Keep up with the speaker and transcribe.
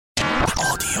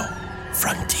Audio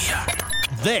Frontier.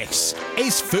 This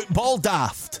is Football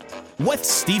Daft with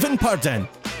Stephen Purden,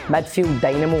 midfield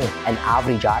dynamo and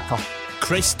average actor,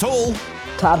 Chris Toll,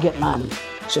 target man,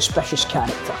 suspicious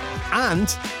character,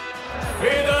 and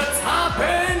with the top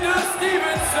end of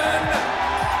Stevenson,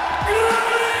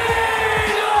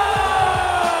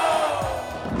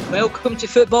 Grado! Welcome to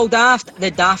Football Daft,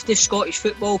 the daftest Scottish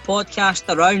football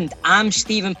podcast around. I'm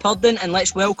Stephen Purden and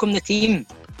let's welcome the team.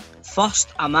 First,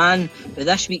 a man who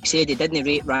this week said he didn't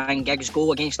rate Ryan Giggs'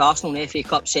 goal against Arsenal in the FA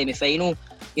Cup semi-final.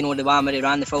 You know, the one where he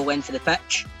ran the full length of the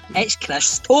pitch. It's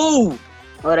Chris Toll.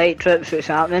 Alright, Trips, what's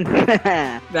happening?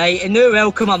 Right, and now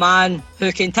welcome a man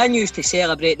who continues to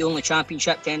celebrate the only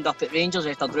championship to end up at Rangers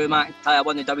after Drew McIntyre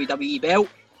won the WWE belt.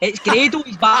 It's Grado,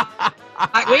 he's back.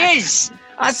 Back with us.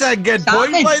 That's a good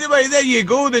point, by the way. There you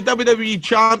go. The WWE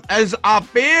champ is a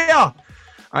bear.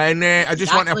 And I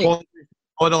just want to apologise to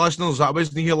all the listeners that I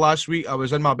wasn't here last week. I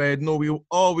was in my bed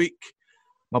all week.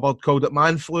 My bird called it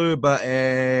man flu, but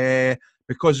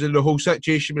because of the whole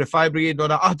situation with the fire brigade and all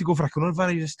that, I had to go for a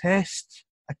coronavirus test.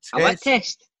 A what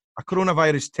test? A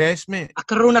coronavirus test, mate. A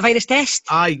coronavirus test?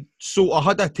 Aye. So I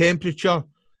had a temperature.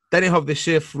 Didn't have the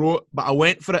safe throat, but I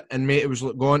went for it, and mate, it was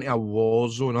like going to a war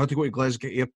zone. I had to go to Glasgow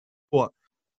Airport,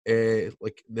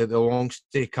 like the long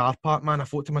stay car park, man. I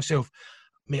thought to myself,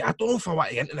 mate, I don't know if I want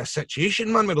to get into this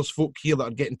situation, man, where there's folk here that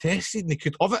are getting tested and they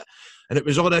could have it. And it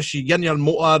was all this, you get in your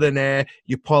motor and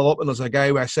you pull up and there's a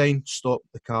guy with a sign, stop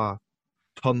the car,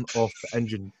 turn off the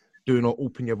engine, do not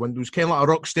open your windows. Kind of like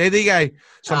a Rocksteady guy.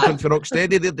 Sometimes for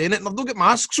Rocksteady, they're doing it and they've not got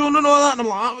masks on and all that. And I'm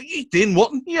like, what are you doing,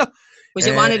 what in here? Was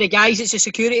it one of the guys that's a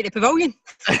security at the pavilion?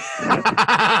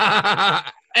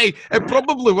 Hey, it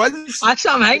probably was. That's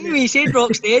what I'm thinking when you said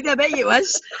Rocksteady, I bet it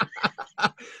was.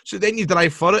 So then you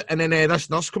drive for it, and then this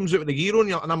nurse comes out with the gear on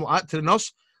you, and I'm like to the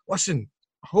nurse, listen,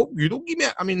 I hope you don't give me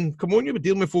it. I mean, come on, you were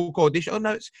dealing with folk audition. Oh,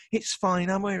 no, it's fine,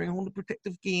 I'm wearing all the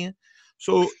protective gear.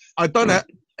 So I done it.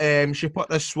 She put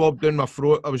this swab down my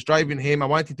throat. I was driving home. I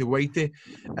wanted to wait it.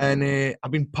 And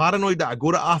I've been paranoid that I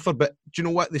got it after. But do you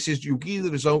know what? This is, you'll give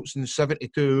the results in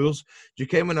 72 hours. Do you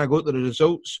care when I got the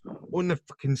results? On the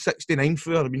fucking 69th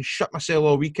hour, I've been shut myself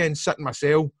all weekend, sitting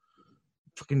myself,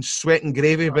 fucking sweating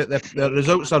gravy. But the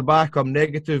results are back. I'm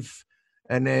negative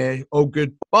and all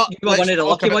good. But you were one of the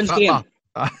lucky ones, Graham.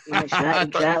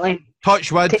 Exactly.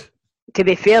 Touch wood. To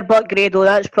be fair, but Grado,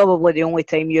 that's probably the only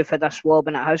time you've had a swab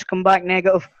and it has come back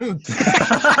negative. No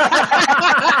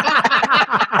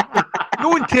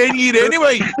in 10 years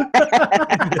anyway.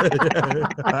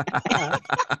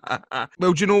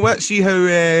 Well, do you know what? See how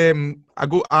I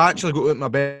actually got out of my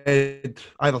bed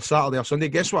either Saturday or Sunday.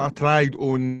 Guess what I tried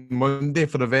on Monday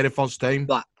for the very first time?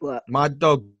 What? Mad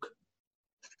Dog.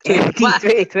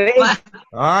 2020.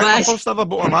 Aye, first ever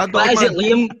bought a Mad Dog. What is it,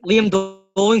 Liam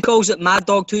Dolan calls it Mad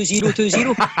Dog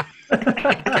 2020?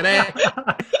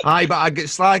 Aye, but I get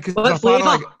slag because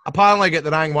apparently I get the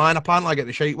wrong one. Apparently I get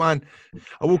the shite one.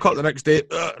 I woke up the next day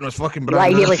and it was fucking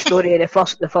brilliant. Like the story of the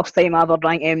first time I ever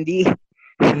drank MD.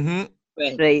 Mm-hmm.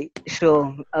 Right,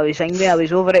 so I was angry. I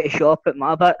was over at the shop at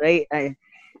Marbot, right? And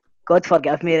God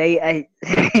forgive me, right?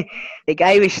 The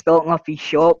guy was stocking up his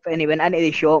shop and he went into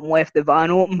the shop and left the van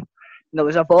open. And there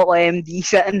was a bottle of MD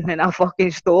sitting and I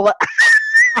fucking stole it.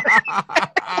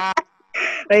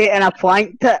 Right, and I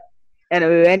planked it and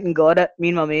we went and got it. Me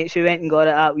and my mates, we went and got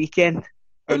it that weekend.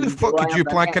 How the fuck did you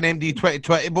plank an MD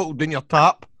 2020 bottle down your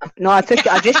tap? No, I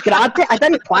just grabbed it. I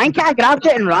didn't plank it, I grabbed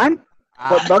it and ran.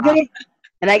 What buggery?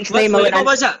 The next time I went in,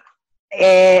 was it?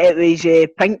 It was a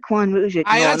pink one. What was it?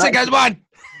 Aye, that's a good one.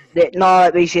 No,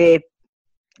 it was the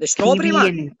strawberry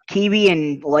one. Kiwi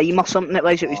and lime or something. It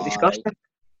was disgusting.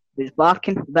 It was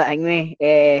barking. But anyway,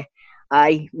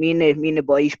 aye, me and the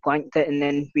boys planked it, and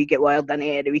then we get wired into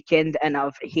it the weekend, and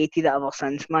I've hated it ever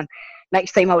since, man.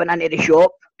 Next time I went into the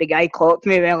shop, the guy clocked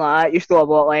me, went like that, you stole a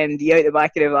bottle of MD out the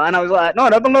back of the van. I was like, no.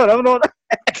 Fucking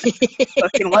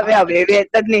let me away with it,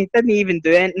 didn't he? Didn't even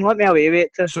do anything, let me away with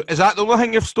it. So is that the only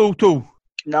thing you've stole too?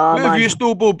 No, Where man. have you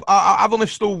stole, Bob? I've only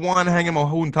stole one thing in my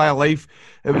whole entire life.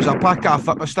 It was a pack of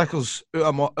fitness stickers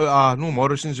out of no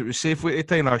Morrison's. It was Safeway at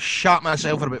the time. I shat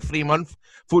myself for about 3 months.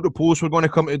 Thought the post were going to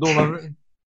come to the door and everything.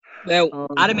 Well,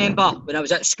 I remember when I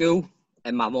was at school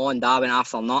and my mum and dad went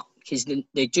after nut because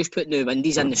they just put new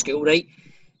windies in the school, right?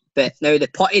 But now the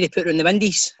putty they put in the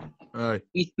windies, aye.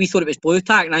 We thought it was blue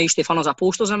tack, and I used to have hundreds of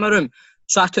posters in my room.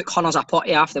 So I took hundreds of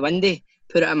putty off the windy,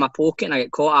 put it in my pocket and I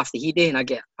get caught after Heady and I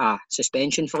get a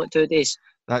suspension for like 2 days.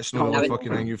 That's not the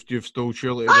fucking thing you've stole,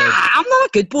 surely. I'm not a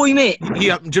good boy, mate.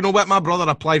 Yeah, do you know what? My brother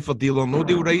applied for Deal or No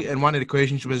Deal, right? And one of the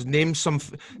questions was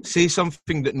say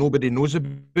something that nobody knows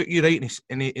about you, right?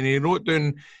 And he wrote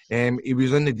down he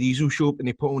was in the diesel shop and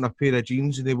he put on a pair of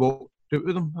jeans and they walked out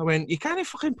with them. I went, you can't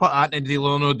fucking put that in a Deal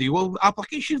or No Deal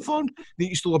application form that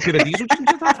you stole a pair of diesel jeans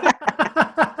after.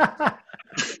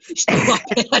 Stole a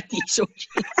pair of diesel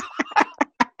jeans.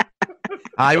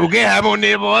 I will get him on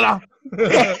the border.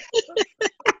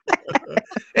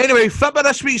 Anyway, Fibber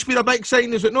this week's been a big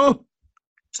sign, is it no?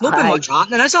 It's not been much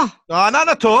happening, is there? No, not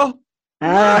at all.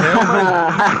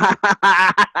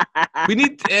 We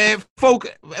need folk.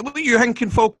 What are you thinking,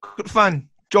 folk fan?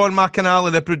 John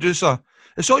McAnally, the producer.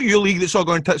 It's all your league that's all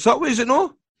going tits up, is it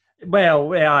no?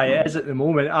 Well, yeah, it is at the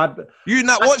moment. You in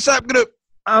that WhatsApp group?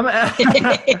 I'm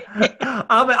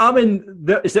in.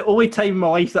 It's the only time in my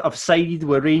life that I've sided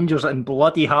with Rangers and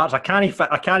bloody Hearts. I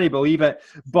can't believe it.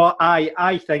 But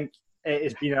I think it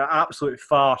has been an absolute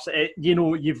farce.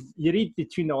 You read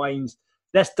between the lines.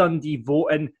 This Dundee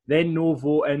voting, then no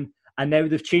voting, and now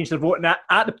they've changed their voting.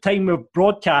 At the time of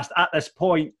broadcast, at this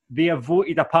point, they have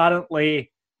voted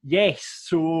apparently yes.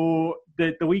 So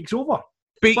the league's over.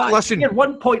 But listen, they're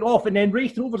 1 point off, and then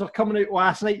Wraith Rovers are coming out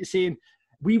last night saying,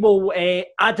 we will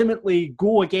adamantly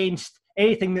go against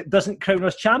anything that doesn't crown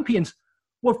us champions.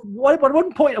 We're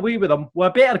 1 point away with them. We're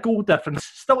a better goal difference.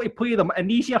 Still to play them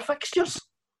in easier fixtures.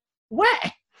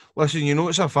 What? Listen, you know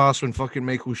it's a farce when fucking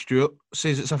Michael Stewart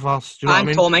says it's a farce. Do you know what I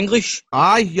mean? Tom English.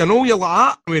 Aye, you know you're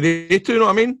like that. With they two, you know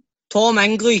what I mean? Tom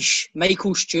English,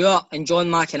 Michael Stewart and John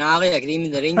McAnally agreeing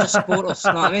with the Rangers supporters.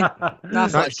 You know what I mean?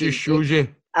 That just shows you.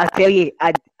 I tell you,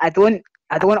 I don't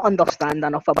understand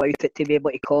enough about it to be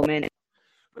able to comment.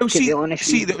 Well, to be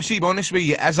honest with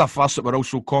you, it is a fuss that we're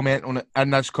also commenting on it in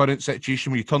this current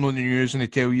situation where you turn on the news and they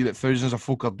tell you that thousands of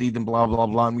folk are dead and blah, blah,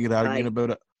 blah, and we're arguing about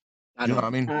it. Do you know what I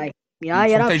mean? Aye. Yeah,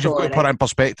 sometimes you've got to put it in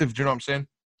perspective, do you know what I'm saying?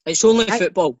 It's only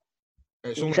football.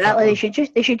 Exactly,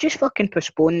 they should just fucking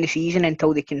postpone the season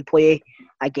until they can play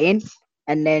again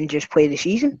and then just play the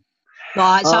season.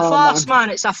 No, it's a farce,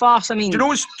 man. It's a farce. I mean, do you know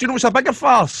what's a bigger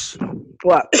farce?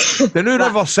 What? The new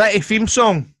River City theme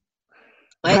song.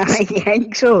 I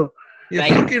think so. You're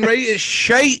fucking right, it's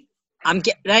shite.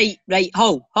 Right.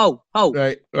 Ho.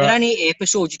 Right. You're in 8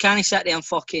 episodes, you can't sit there and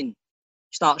fucking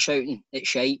start shouting. It's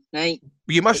shite, right?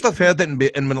 You must have heard it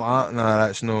in like, nah,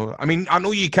 that's no. I mean, I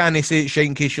know you can't say it's shite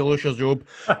in case you lose your job,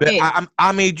 but hey,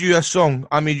 I made you a song.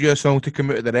 I made you a song to come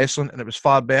out of the wrestling, and it was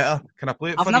far better. Can I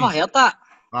play it? I've never heard that.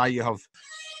 Ah, you have.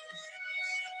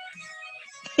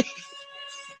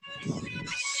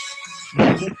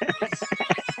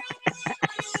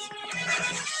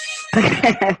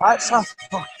 That's a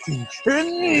fucking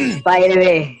tune. By the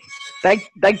way,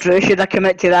 Big Drew should have come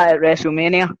out to that at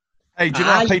WrestleMania. Hey, do you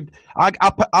know I paid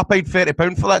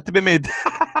 £30 for that to be made?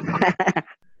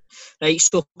 Right,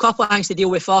 so a couple of things to deal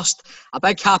with first. A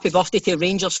big happy birthday to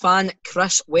Rangers fan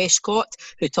Chris Westcott,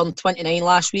 who turned 29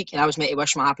 last week, and I was meant to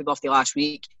wish him a happy birthday last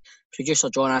week. Producer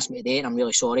John asked me today, and I'm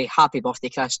really sorry. Happy birthday,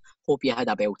 Chris. Hope you had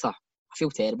a belter. I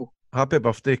feel terrible. Happy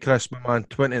birthday, Chris, my man.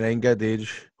 29, good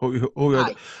age.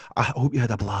 I hope you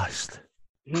had a blast.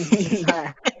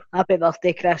 Happy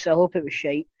birthday, Chris. I hope it was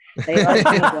shite. Right,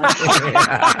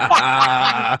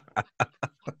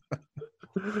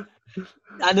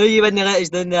 I knew you wouldn't let us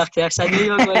down there, Chris. I knew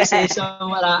you were going to say something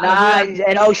like that.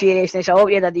 Nah, in all seriousness, I hope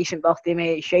you had a decent birthday,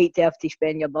 mate. It's shite to have to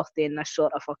spend your birthday in this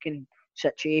sort of fucking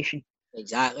situation.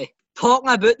 Exactly.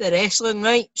 Talking about the wrestling,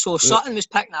 right? So Sutton was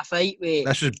picking a fight with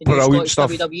this is brilliant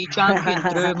stuff. WWE champion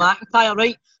Drew McIntyre,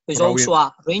 right? Who's also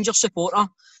a Rangers supporter.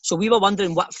 So we were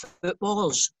wondering what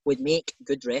footballers would make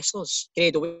good wrestlers.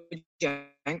 Credo, what do you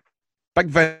think? Big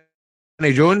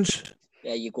Vinnie Jones.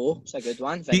 There you go. It's a good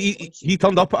one. He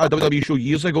turned up at a WWE show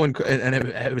years ago and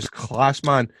it was class,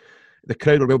 man. The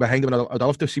crowd were well behind him, and I'd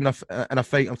love to have seen him in a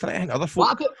fight. I'm trying to think other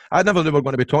folk. I never knew we were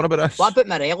going to be talking about this. What about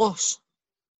Morelos?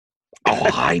 Oh,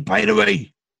 aye, by the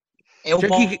way.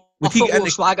 Elbow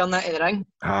swagger into the ring.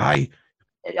 Aye.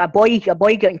 A boy got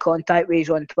in contact with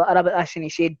us on Twitter about this and he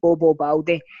said Bobo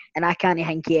Baldi, and I can't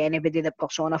think of anybody that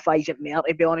personifies it more,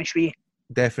 to be honest with you.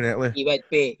 Definitely. He would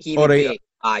be.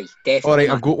 Aye, definitely. Alright,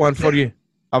 I've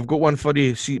got one for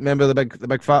you. See, remember the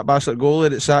big fat bastard goalie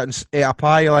that sat and ate a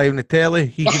pie live on the telly?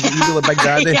 He could be the Big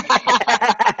Daddy.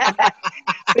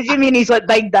 What do you mean he's like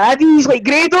Big Daddy? He's like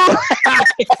Grado?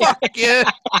 Fuck yeah.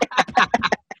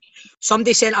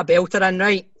 Somebody sent a belter in,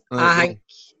 right? I think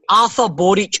Arthur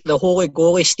Boric, the holy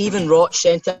goalie, Stephen Roch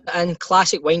sent it in,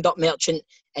 classic wind-up merchant,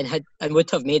 and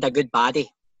would have made a good baddie.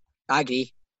 I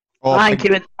agree. I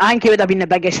think he would have been the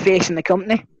biggest face in the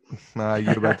company. Nah, you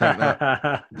would think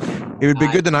that. He would be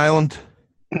good in Ireland.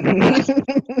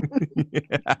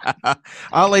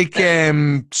 I like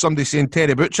somebody saying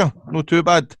Terry Butcher. No, too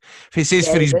bad. If he says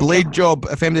for his blade job,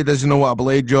 if anybody doesn't know what a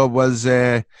blade job was,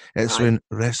 it's when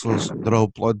wrestlers draw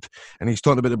blood. And he's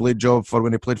talking about the blade job for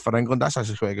when he played for England. That's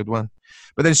actually quite a good one.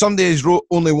 But then somebody has wrote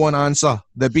only one answer.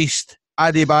 The Beast,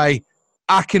 Adebayo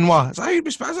Akinwa. Is that how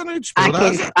you spell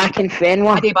that?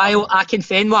 Akinfenwa. Adebayo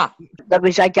Akinfenwa. There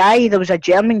was a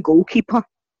German goalkeeper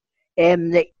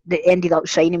that ended up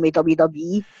signing with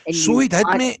WWE. And so he did,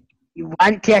 mate. You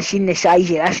want to have seen the size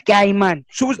of this guy, man.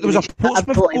 So there was a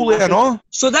Portsmouth goalie and all.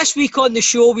 So this week on the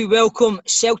show, we welcome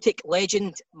Celtic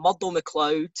legend Murdo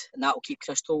McLeod, and that will keep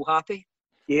Chris Toll happy.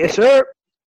 Yes, sir.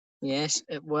 Yes,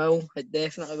 it will. It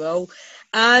definitely will.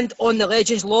 And on the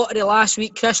Legends Lottery last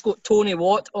week, Chris got Tony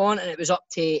Watt on, and it was up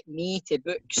to me to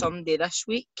book somebody this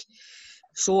week.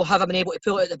 So have I been able to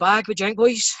pull it out the bag? What do you think,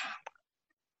 boys?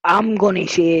 I'm going to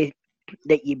say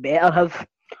that you better have.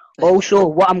 Also,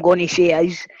 what I'm going to say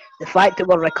is the fact that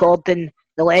we're recording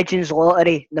the Legends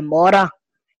Lottery, the Mora,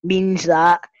 means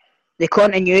that the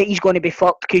continuity is going to be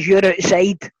fucked because you're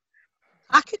outside.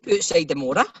 I could be outside the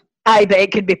Mora. Aye, but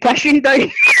it could be pushing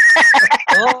down.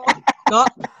 No.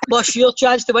 Plus your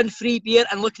chance to win free beer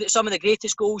and looking at some of the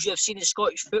greatest goals you have seen in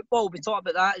Scottish football. We'll be talking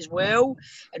about that as well.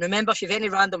 And remember, if you have any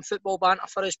random football banter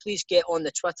for us, please get on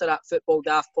the Twitter at Football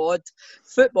Daft Pod,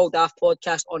 Football Daft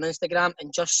Podcast on Instagram,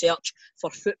 and just search for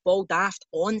Football Daft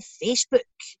on Facebook.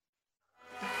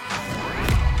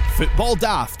 Football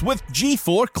Daft with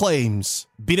G4 Claims.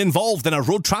 Been involved in a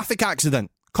road traffic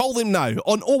accident? Call them now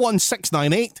on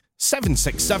 01698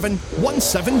 767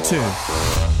 172.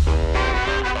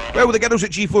 Well, the girls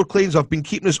at G4 Claims have been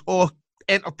keeping us all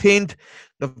entertained.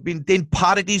 They've been doing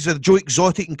parodies of Joe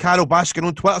Exotic and Carol Baskin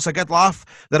on Twitter. It's a good laugh.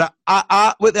 They're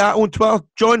at what they're at on Twitter,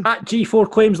 John? At G4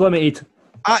 Claims Limited.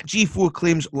 At G4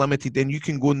 Claims Limited, then you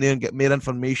can go in there and get more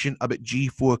information about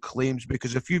G4 Claims,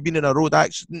 because if you've been in a road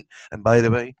accident, and by the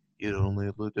way, you're only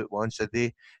allowed it once a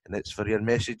day, and it's for your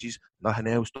messages, nothing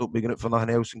else, don't be going it for nothing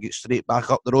else and get straight back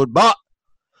up the road. But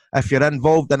if you're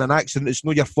involved in an accident, it's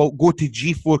not your fault. Go to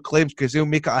G4 Claims because they'll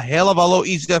make it a hell of a lot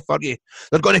easier for you.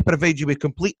 They're going to provide you with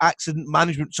complete accident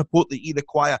management support that you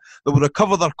require. They will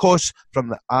recover their costs from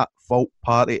the at-fault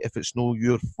party if it's not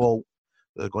your fault.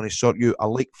 They're going to sort you a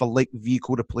like-for-like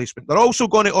vehicle replacement. They're also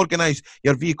going to organise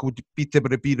your vehicle to be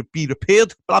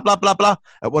repaired, blah, blah, blah, blah,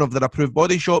 at one of their approved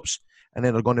body shops, and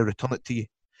then they're going to return it to you.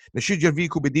 Now, should your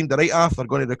vehicle be deemed a write-off, they're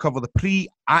going to recover the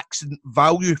pre-accident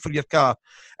value for your car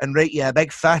and write you a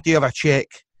big fatty of a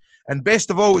cheque. And best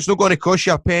of all, it's not going to cost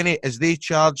you a penny as they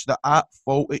charge the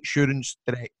at-fault insurance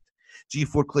direct.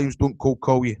 G4 Claims don't cold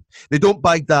call you. They don't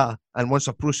buy data. And once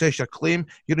I process your claim,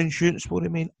 your insurance will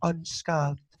remain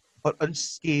unscathed or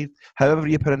unscathed, however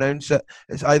you pronounce it.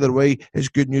 It's either way, it's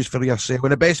good news for yourself.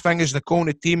 And the best thing is the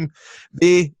Kona team,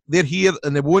 they're here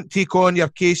and they won't take on your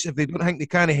case if they don't think they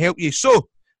can help you. So,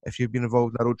 if you've been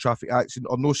involved in a road traffic accident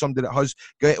or know somebody that has,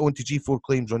 get on to G4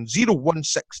 Claims on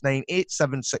 01698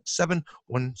 767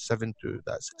 172.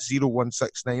 That's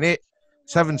 01698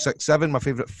 767, my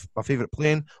favourite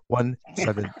plane,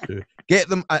 172. Get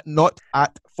them at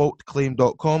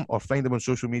notatfaultclaim.com or find them on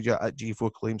social media at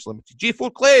G4 Claims Limited.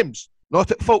 G4 Claims, not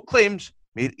at fault claims,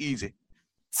 made easy.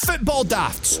 Football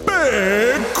Daft's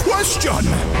big question.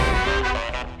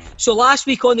 So last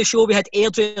week on the show, we had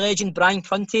Airdrie legend Brian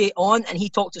Prunty on, and he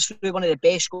talked us through one of the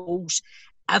best goals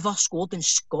ever scored in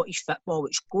Scottish football,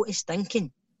 which got us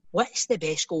thinking, what's the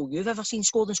best goal you've ever seen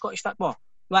scored in Scottish football?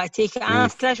 You want to take it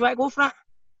off, Chris? You want to go for it?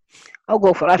 I'll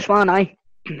go for this one, aye.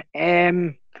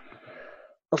 There's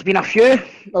been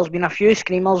a few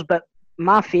screamers, but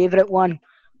my favourite one,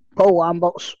 Paul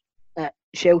Lambert's at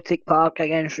Celtic Park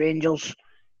against Rangers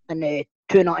in the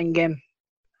 2-0 game.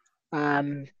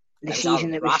 The season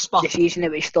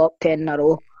that we stopped 10 in a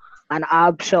row, an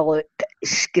absolute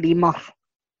screamer.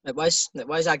 It was.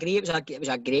 I agree. It was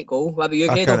a great goal. What about you,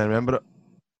 Grado? I can't remember it.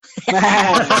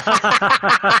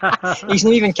 He's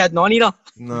not even kidding on either.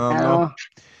 No.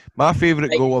 My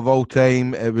favourite goal of all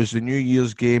time, it was the New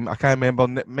Year's game. I can't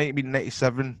remember. It might be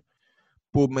 97.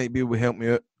 Bob might be able to help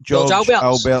me out. George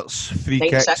Albert's free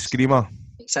 96. Kick screamer.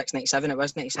 97, it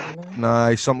was 97.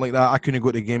 Nah, something like that. I couldn't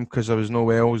go to the game because I was no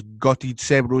well. I was gutted.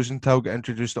 Seb Rosenthal got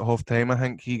introduced at half time. I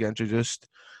think he got introduced.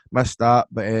 Missed that,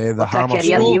 but the hammer.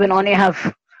 You went on to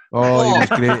have. Oh, he was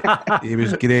great. He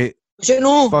was great. Was it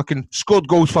no? Fucking scored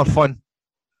goals for fun.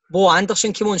 Bo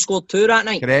Anderson came on and scored 2 that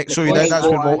night. Correct. So he did. That's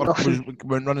when Walter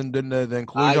went running down the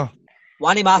enclosure.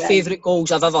 One of my favourite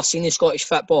goals I've ever seen in Scottish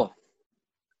football.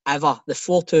 Ever. The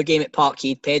 4-2 game at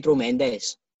Parkhead, Pedro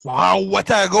Mendes. Wow, what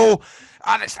a goal!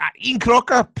 And it's Ian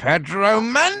Crocker, Pedro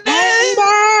Mendes.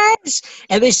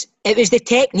 It was the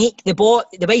technique, the ball,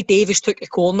 the way Davis took the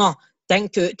corner,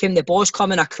 think to him, the ball's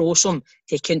coming across him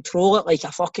to control it like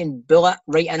a fucking bullet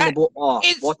right in the ball. Oh,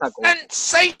 what a goal!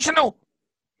 Sensational.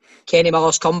 Kenny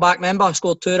Miller's comeback, remember?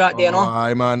 Scored 2 that day, no?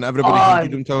 Aye, man, everybody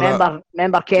hated him till that.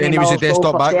 Remember Kenny was a Miller's goal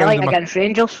desktop for background Celtic against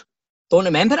Rangers? Don't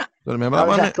remember it. Don't remember That that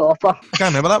was one, a mate. topper.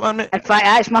 Can't remember that one, mate. In fact,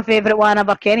 that's my favourite one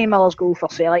ever. Kenny Miller's goal for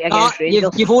Celtic against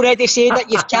Rangers. You've already said that.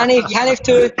 You can't have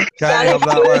two. Can't have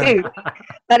that one.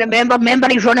 But remember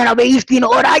he's running away, he's doing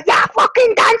all that. Yeah,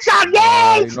 fucking dancer,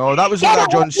 yes! No, that was like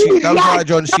a John Cena. That was like a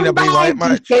John Cena Bray Wyatt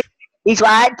match. He's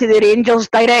like to the Rangers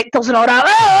directors and all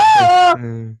that.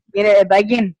 You know, the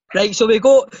big one. Right, so we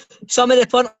got some of the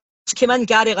punters came in.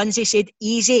 Gary Lindsay said,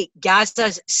 easy,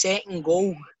 Gaza's second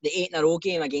goal, the 8-in-a-row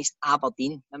game against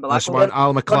Aberdeen. Remember that This goal? one,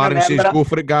 Al McLaren says, remember it. go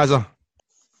for it, Gaza.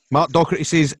 Mark Docherty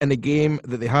says, in a game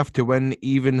that they have to win,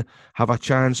 even have a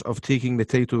chance of taking the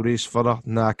title race further.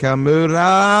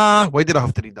 Nakamura. Why did I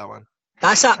have to read that one?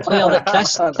 That's that player that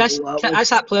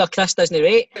Chris doesn't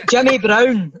rate. Jimmy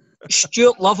Brown,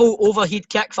 Stuart Lovell overhead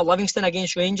kick for Livingston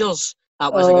against Rangers.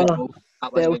 That was a good goal.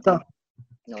 That was a good goal.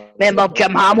 No, Remember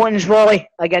Jim Hamilton's volley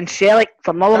against Celtic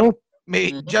for Motherwell?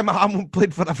 Mate, Jim Hamilton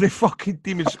played for every fucking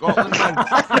team in Scotland, man.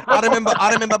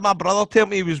 I remember my brother telling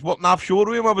me he was working offshore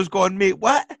with him. I was going, mate,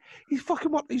 what? He's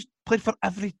played for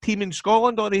every team in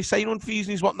Scotland on his sign-on fees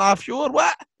and he's working offshore,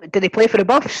 what? Did he play for the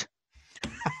Buffs?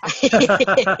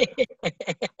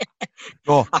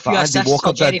 No, A few Andy assists Walker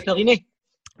for Jerry did. Pellini.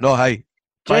 No, hi.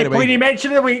 By Jake the way, Queenie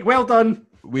mention of the week. Well done.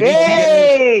 we need to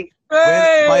get...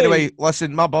 Hey! By the way,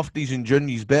 listen, my birthday's in June.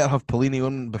 You better have Pellini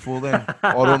on before then,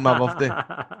 or on my birthday.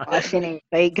 Listen,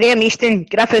 right, Graham Easton,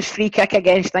 Griffiths free kick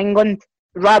against England.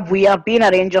 Rob Weir, being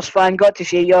a Rangers fan, got to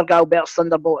see Jörg Albert's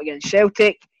thunderbolt against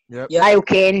Celtic. Yep. Niall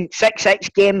Kane,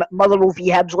 6-6 game, Motherwell v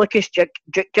Hibs. Lucas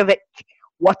Djukjevic,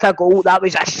 what a goal. That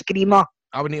was a screamer.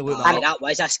 I would need to look Aye, that up. that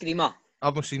was a screamer.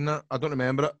 I've not seen that. I don't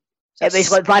remember it. It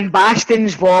was like Van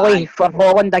Basten's volley Aye. for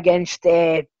Holland against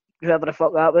whoever the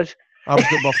fuck that was. I was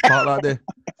at Buff Park that day.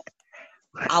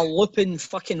 A looping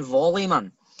fucking volley,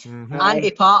 man. Mhm. Andy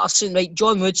Patterson, right?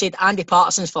 John Wood said Andy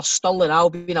Patterson's for Stirling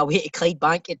Albion away to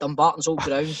Clydebank at Dumbarton's old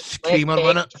ground. Screamer,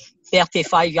 Left wasn't it?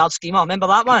 35-yard screamer. Remember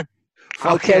that one?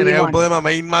 I'll tell Fucking you hell, one. blow my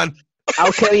mind, man.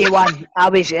 I'll tell you one. I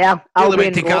was there.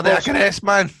 Albion Take cardiac Rovers, arrest,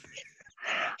 man.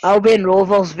 Albion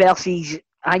Rovers versus,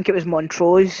 I think it was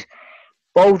Montrose.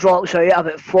 Ball drops out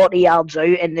about 40 yards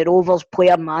out, and the Rovers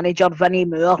player manager, Vinnie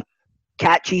Moore,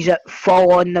 catches it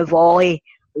full on the volley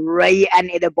right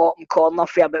into the bottom corner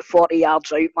for about 40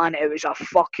 yards out, man. It was a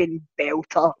fucking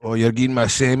belter. Oh, you're getting my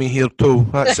semi here too.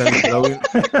 That sounds brilliant.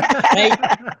 Right.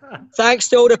 Thanks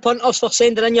to all the punters for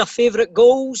sending in your favourite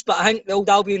goals, but I think the old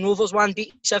Albion Rovers one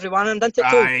beats everyone in, didn't it,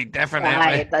 too? Aye, definitely.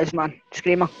 Aye, it does, man.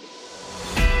 Screamer.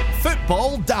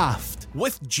 Football Daft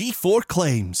with G4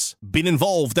 Claims. Been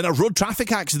involved in a road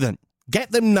traffic accident?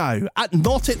 Get them now at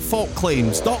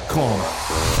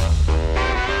notitfaultclaims.com.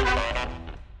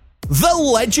 The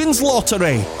Legends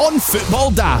Lottery on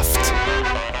Football Daft.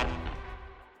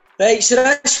 Right, so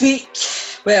this week,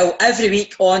 well, every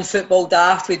week on Football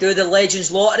Daft, we do the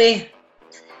Legends Lottery.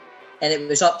 And it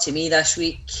was up to me this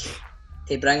week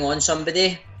to bring on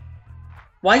somebody.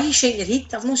 Why are you shaking your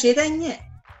head? I've not said anything yet.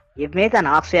 You've made an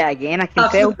arse of it again, I can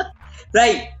tell.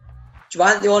 Right, do you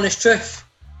want the honest truth?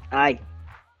 Aye.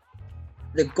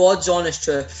 The God's honest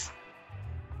truth.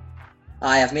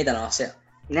 Aye, I've made an arse of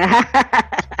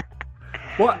it.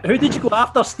 What? Who did you go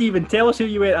after, Stephen? Tell us who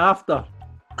you went after.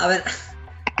 I went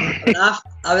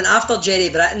after Jerry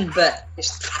Britton, but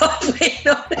it's probably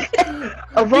not.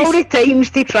 Of all the times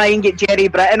to try and get Jerry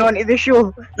Britton onto the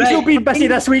show, He's not been busy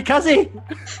this week, has he?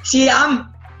 See,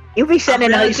 he'll be sitting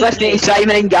in the I'm house really listening to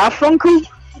Simon and Garfunkel.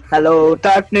 Hello,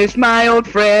 darkness, my old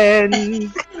friend.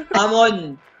 I'm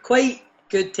on quite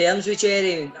good terms with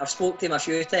Jerry. I've spoke to him a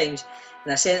few times,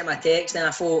 and I sent him a text, and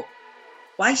I thought,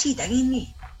 why is he dinging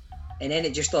me? And then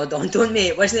it just all dawned on me,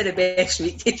 it wasn't the best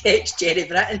week to text Jerry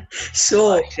Britton.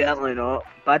 So, Certainly not.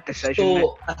 Bad decision. mate.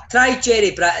 so I tried Jerry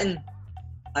Britton.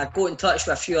 I got in touch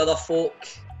with a few other folk,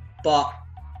 but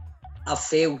I've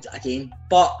failed again.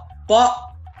 But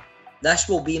this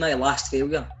will be my last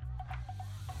failure.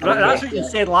 Right, that's what you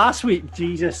said last week,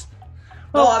 Jesus.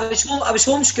 Oh, I was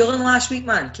homeschooling last week,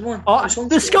 man. Come on. I Oh, was the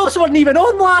homeschooling. Scots weren't even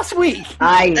on last week.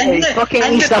 Aye, it's fucking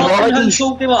Easter holidays.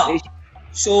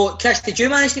 So, Chris, did you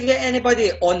manage to get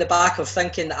anybody on the back of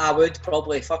thinking that I would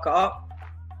probably fuck it up?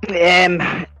 Do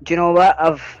you know what?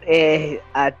 I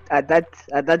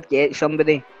did get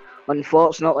somebody,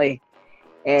 unfortunately,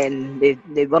 and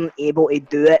they weren't able to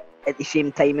do it at the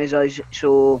same time as us.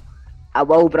 So I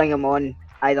will bring him on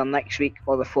either next week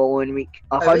or the following week.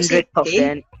 was he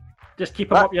 100%. Just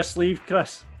keep him up your sleeve,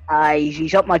 Chris.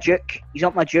 He's up my duke. He's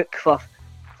up my duke for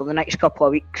the next couple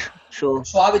of weeks. So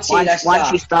I would say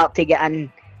once you start to get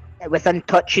in within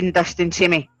touching distance of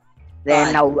me,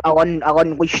 then I'll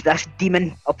unleash this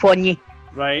demon upon you.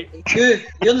 Right. You're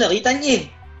in the lead, aren't you?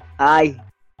 Aye.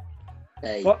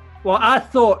 Well, I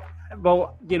thought,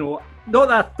 not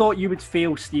that I thought you would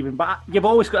fail, Stephen, but you've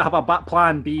always got to have a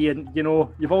plan B, and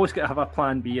you've always got to have a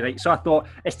plan B, right? So I thought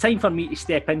it's time for me to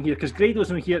step in here because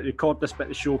Grado's not here to record this bit of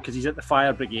the show because he's at the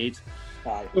fire brigade.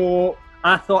 Aye. So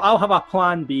I thought I'll have a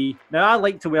plan B. Now I'd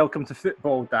like to welcome to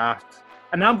Football Daft,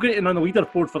 and I'm getting on the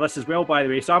leaderboard for this as well, by the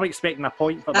way. So I'm expecting a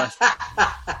point for this.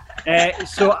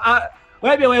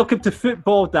 Let me welcome to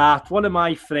Football Daft, one of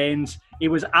my friends. He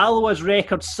was Alloa's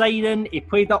record signing. He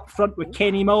played up front with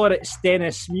Kenny Miller at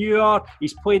Stennismuir.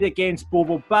 He's played against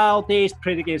Bobo Baldes,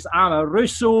 played against Anna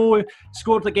Russo,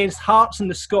 scored against Hearts in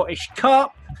the Scottish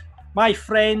Cup. My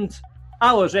friend,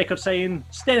 Alloa's record signing,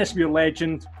 Stennismuir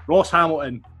legend, Ross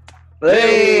Hamilton.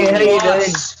 Hey, how you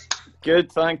doing?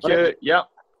 Good, thank you. Yep.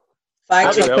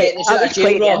 Thanks for getting us out of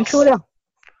jail, Ross.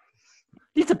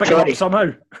 Need to pick him up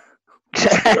somehow.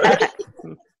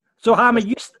 So, Hammer,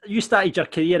 you started your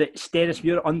career at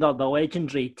Stennismuir under the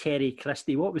legendary Terry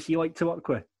Christie. What was he like to work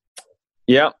with?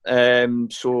 Yeah,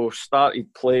 so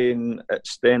started playing at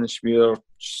Stennismuir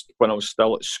when I was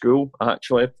still at school,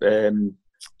 actually.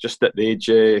 Just at the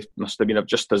age, must have been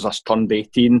just as I turned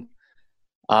 18.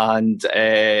 And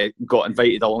got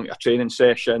invited along to a training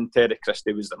session. Terry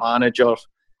Christie was the manager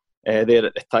there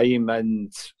at the time.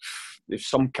 And there's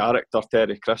some character,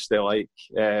 Terry Christie, like...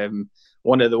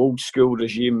 one of the old school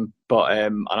regime, but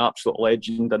an absolute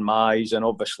legend in my eyes, and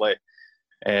obviously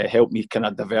helped me kind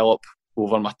of develop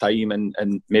over my time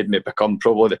and made me become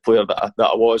probably the player that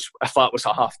I was, if that was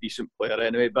a half decent player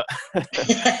anyway. But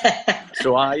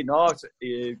so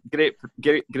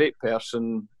great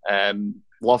person.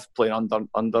 Loved playing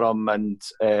under him, and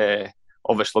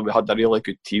obviously we had a really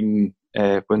good team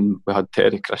when we had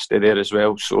Terry Christie there as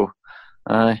well. So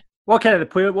aye. What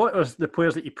was the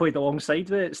players that you played alongside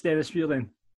with at Stennismuir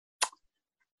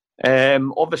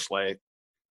then? Obviously,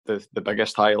 the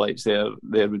biggest highlights there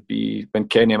would be when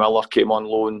Kenny Miller came on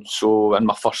loan. So in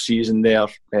my first season there,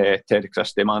 Terry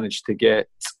Christie managed to get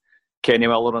Kenny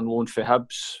Miller on loan for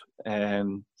Hibs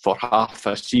for half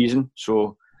a season.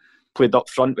 So played up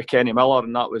front with Kenny Miller,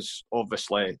 and that was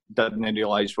obviously, didn't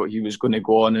realise what he was going to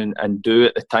go on and do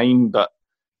at the time, but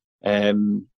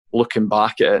looking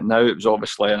back at it now, it was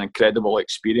obviously an incredible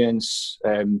experience.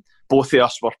 Both of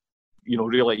us were,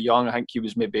 really young. I think he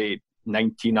was maybe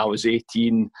 19, I was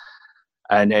 18,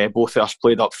 and both of us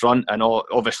played up front. And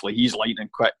obviously he's lightning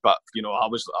quick, but I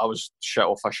was shit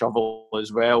off a shovel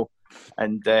as well.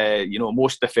 And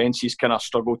most defences kind of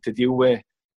struggled to deal with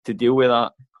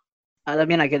that. That'd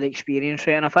been a good experience,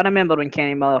 right? And if I remember when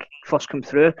Kenny Miller first came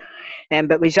through,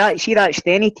 but was that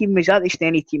Stenny team? Was that the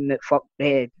Stenny team that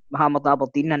hammered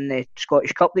Aberdeen in the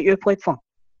Scottish Cup that you played for?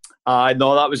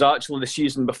 No, that was actually the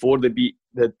season before they beat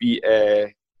Aberdeen.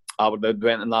 They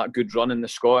went on that good run in the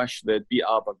Scottish. They beat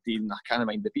Aberdeen. I can't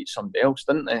remember, they beat somebody else,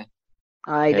 didn't they?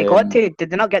 Aye, they got to.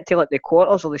 Did they not get to like the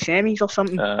quarters or the semis or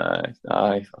something? Aye.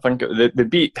 I think they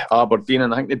beat Aberdeen,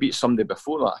 and I think they beat somebody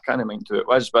before that. I can't remember who it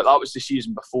was, but that was the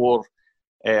season before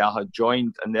I had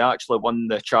joined, and they actually won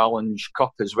the Challenge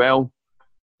Cup as well.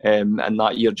 And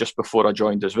that year, just before I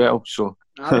joined as well. So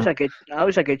that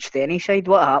was a good Stenny side.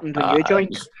 What happened when you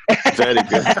joined? Very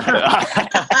good.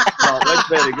 It was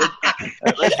very good.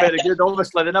 It was very good.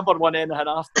 Obviously, they never won anything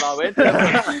after I went.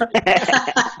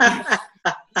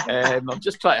 I'm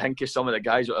just trying to think of some of the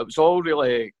guys. It was all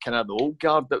really kind of the old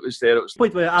guard that was there. It was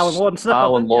played with Alan Lawrence.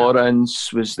 Alan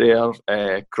Lawrence was there.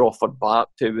 Crawford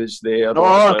Bapty was there.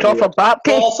 Oh, Crawford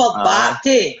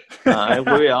Bapty.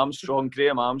 Louis Armstrong,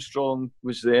 Graham Armstrong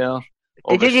was there.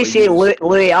 Did you say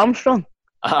Louis Armstrong?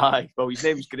 Aye, well, his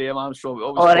name's Graham Armstrong.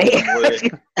 All right.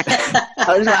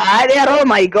 I was like, there, oh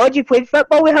my God, you played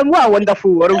football with him? What a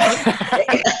wonderful world.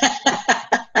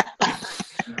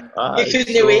 You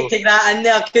couldn't wait to get that in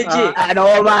there, could you? I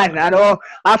know, man, I know.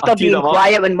 After being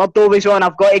quiet when Murdo was on,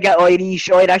 I've got to get all this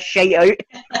shite out.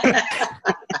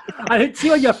 I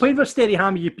see when you played with Sterry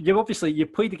Ham, you obviously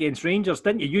played against Rangers,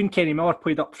 didn't you? You and Kenny Miller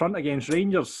played up front against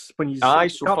Rangers when you. Aye,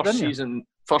 so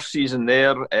first season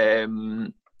there,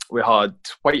 we had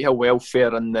Whitehill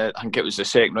Welfare in I think it was the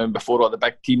second round before all the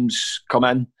big teams come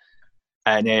in.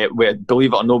 And we,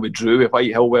 believe it or not, we drew with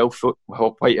Whitehill Welfare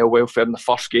in the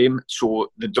first game.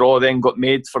 So the draw then got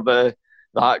made for the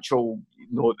actual,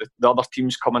 the other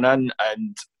teams coming in,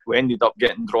 and we ended up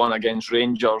getting drawn against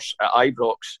Rangers at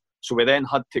Ibrox. So we then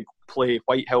had to play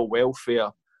Whitehill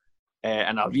Welfare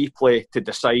in a replay to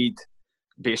decide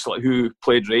basically who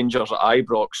played Rangers at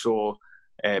Ibrox. So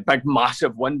big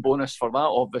massive win bonus for that,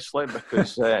 obviously,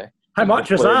 because how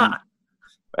much was that?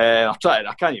 I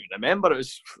can't even remember. It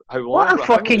was how long. What a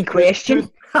fucking question!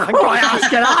 I'm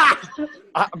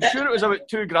sure it was about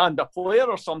 $2,000 a player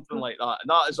or something like that. And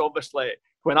that is obviously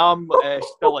when I'm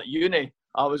still at uni.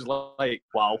 I was like,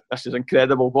 wow, this is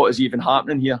incredible. What is even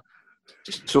happening here?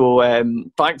 So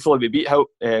thankfully we beat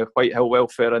Whitehill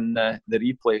Welfare in the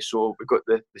replay, so we got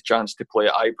the chance to play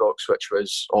at Ibrox, which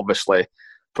was obviously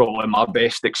probably my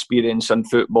best experience in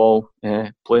football,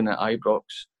 playing at Ibrox.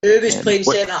 Who was playing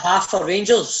centre half for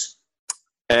Rangers?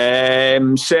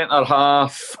 Centre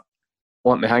half,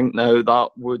 let me think now, that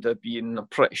would have been, I'm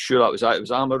pretty sure that was it. It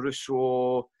was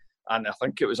Amoruso, and I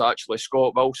think it was actually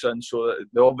Scott Wilson, so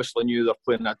they obviously knew they were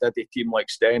playing a diddy team like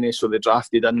Steny, so they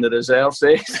drafted in the reserves.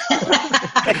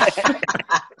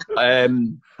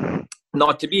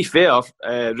 No, to be fair,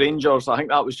 Rangers, I think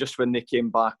that was just when they came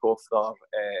back off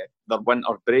their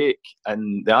winter break,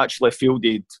 and they actually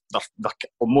fielded their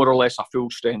more or less a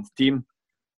full-strength team.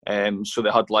 So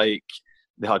they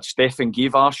had Stefan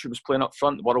Guivars, who was playing up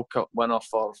front, the World Cup winner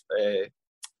for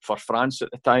France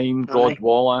at the time, Rod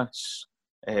Wallace,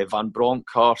 Van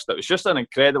Bronckhorst. It was just an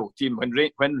incredible team when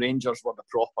Rangers were the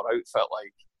proper outfit,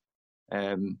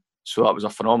 so that was a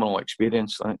phenomenal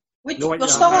experience. We're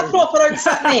still a proper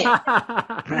outfit, mate.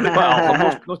 Well,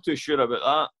 I'm not too sure about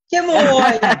that. Come on.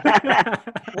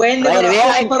 When they were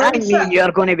a proper outfit.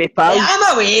 You're going to be pals. Yeah,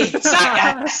 I'm away.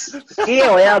 See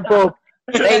you later, Bob.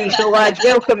 Right, so lads,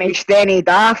 welcome to Steny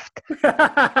Daft.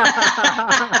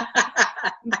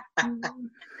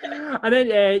 And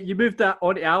then you moved that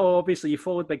on to Alloa. Obviously, you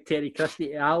followed Big Terry Christie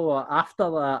to Alloa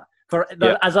after that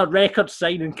as a record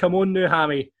signing. Come on now,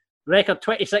 Hammy. Record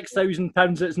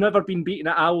 £26,000. It's never been beaten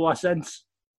at Alloa since.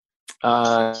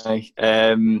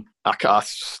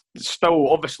 Still,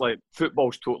 obviously,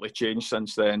 football's totally changed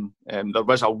since then. There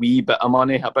was a wee bit of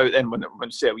money about then. When I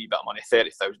say a wee bit of money,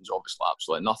 30,000 is obviously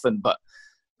absolutely nothing. But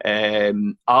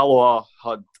Alloa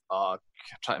had, I'm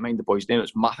trying to mind the boy's name.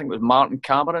 I think it was Martin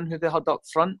Cameron who they had up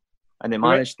front, and they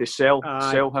managed to sell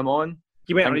him on.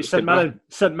 You went on St Mirren.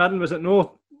 St Mirren, was it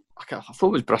no? I thought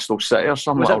it was Bristol City or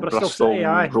something. Was it Bristol City?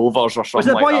 Aye. Rovers or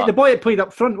something. Was it the boy that played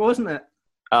up front, wasn't it?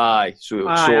 Aye. So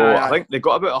I think they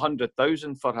got about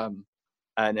 100,000 for him,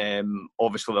 and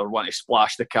obviously they were wanting to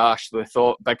splash the cash. So they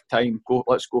thought, big time,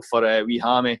 let's go for wee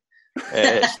Hammy,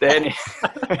 Steny.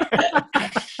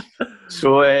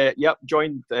 So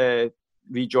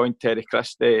rejoined Terry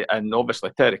Christie, and obviously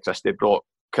Terry Christie brought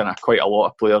kind of quite a lot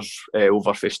of players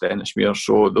over for Stennismuir,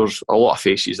 so there's a lot of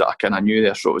faces that I kind of knew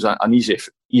there, so it was an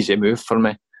easy move for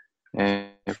me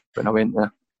when I went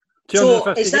there. So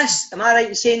is this, am I right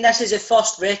in saying this is the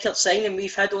first record signing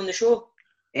we've had on the show?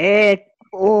 I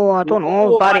don't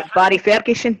know. Barry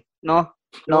Ferguson? No.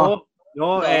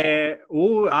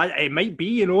 It might be,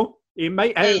 you know. It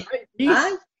might be.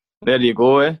 Aye. There you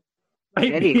go,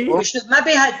 There you go.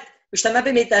 We should have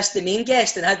maybe made this the main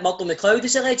guest and had Murdo McLeod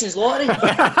as a Legends Lottery.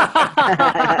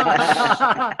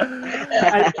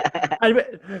 and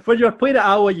when you were playing at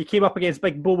Alloa, you came up against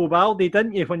Big Bobo Baldi,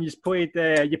 didn't you? When you played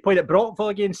at Brockville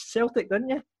against Celtic,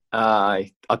 didn't you?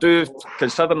 Aye, I do.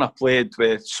 Considering I played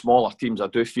with smaller teams, I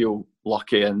do feel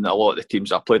lucky in a lot of the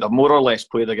teams I played. I've more or less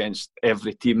played against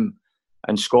every team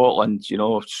in Scotland, you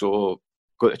know. So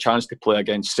got the chance to play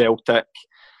against Celtic.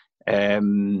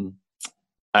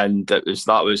 And that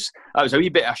was a wee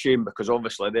bit of a shame, because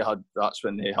obviously that's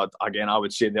when they had, again, I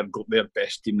would say their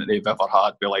best team that they've ever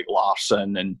had, be like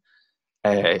Larson and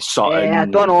Sutton. I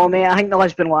don't know, mate. I think the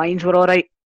Lisbon Lions were alright.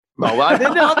 Well,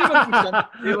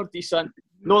 they were decent.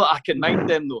 Not that I can mind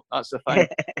them though. That's the thing.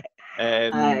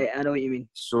 I know what you mean.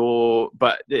 So,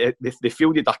 but they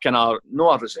fielded a kind of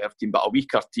not a reserve team, but a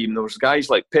weaker team. There was guys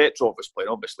like Petrov was playing.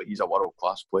 Obviously, he's a world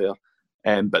class player.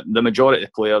 But the majority of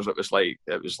the players, it was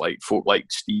like folk like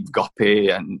Steve Guppy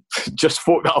and just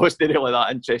folk that I wasn't really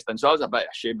that interested in. So that was a bit of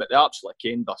a shame, but they absolutely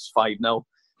caned us 5-0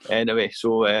 anyway.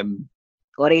 So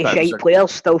all these shite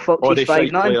players still fucked us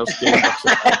 5-0.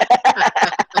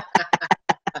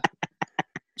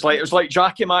 It was like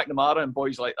Jackie McNamara and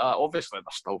boys like that. Obviously,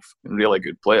 they're still really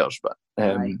good players, but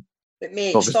but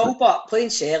mate, still, but playing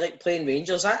Celtic, playing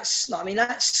Rangers, that's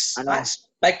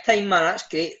big time, man. That's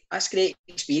great. That's great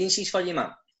experiences for you, man.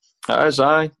 It is,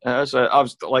 aye. It is. I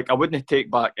was like, I wouldn't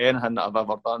take back anything that I've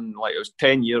ever done. Like, it was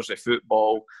 10 years of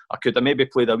football. I could have maybe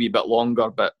played a wee bit longer,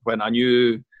 but when I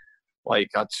knew, like,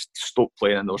 I'd stopped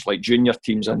playing and there was like junior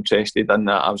teams interested in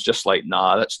that, I was just like,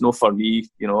 nah, that's not for me.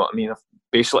 You know what I mean? I've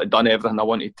basically done everything I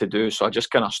wanted to do, so I just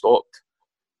kind of stopped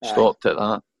at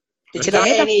that. Did you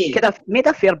get any? Could have made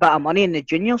a fair bit of money in the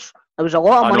juniors. There was a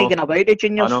lot of money going about the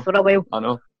juniors for a while. I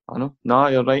know. No,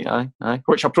 you're right. Aye.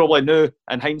 Which I probably knew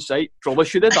in hindsight. Probably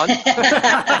should have done.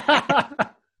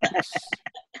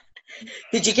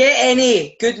 Did you get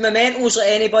any good mementos or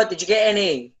anybody? Did you get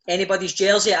anybody's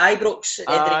jersey at Ibrox at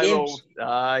the end of the games?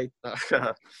 Aye.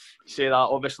 Say that.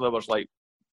 Obviously, there was like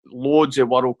loads of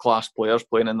world-class players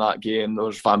playing in that game. There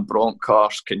was Van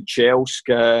Bronckhorst,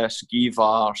 Kanchelska,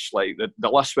 Skivars, like the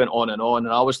list went on, and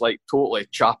I was like totally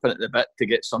chapping at the bit to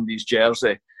get somebody's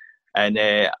jersey. And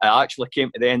I actually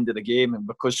came to the end of the game, and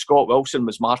because Scott Wilson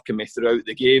was marking me throughout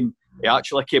the game, he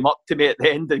actually came up to me at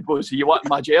the end and goes, "Are you wanting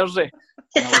my jersey?"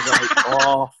 And I was like,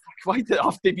 "Oh, why did it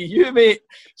have to be you, mate?"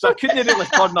 So I couldn't really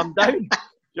turn them down.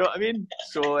 You know what I mean?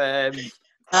 So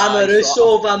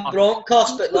Amoruso, Van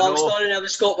Bronckhorst, but long story, that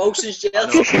was Scott Wilson's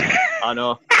jersey. I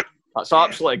know. That's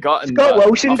absolutely gutting. Scott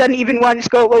Wilson didn't even want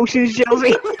Scott Wilson's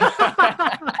jersey.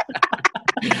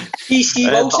 PC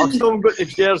Wilson. I've still got the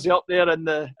jersey up there in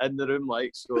the room,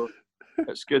 like, so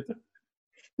it's good.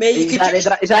 Mate, is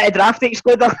that a draft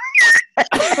excluder?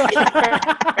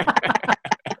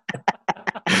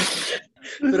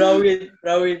 Brilliant.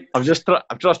 I'm just trying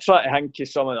to think of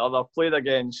some of the other. Played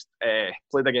against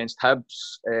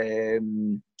Hibs.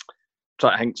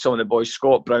 Trying to think some of the boys.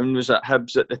 Scott Brown was at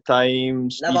Hibs at the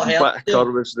time. Stephen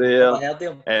Whittaker was there.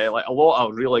 Like a lot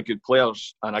of really good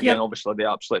players, and again, obviously they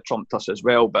absolutely trumped us as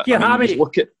well. But you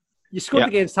scored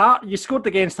against Hearts. You scored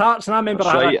against Hearts, and I remember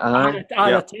I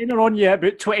had a tenner on you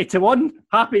about 20-1.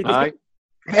 Happy day.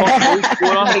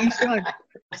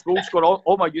 Goal scorer.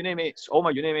 All my uni mates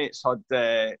had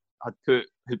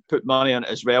put money on it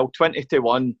as well.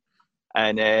 20-1,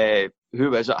 and who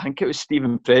was it? I think it was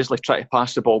Stephen Presley trying to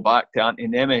pass the ball back to Anthony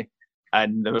Nemi,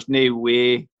 and there was no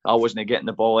way I wasn't getting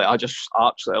the ball. I just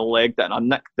absolutely legged it, and I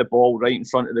nicked the ball right in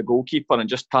front of the goalkeeper and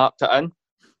just tapped it in.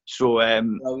 So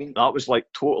that was like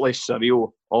totally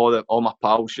surreal. All my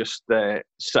pals just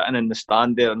sitting in the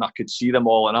stand there, and I could see them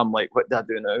all, and I'm like, what do I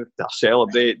do now? Do I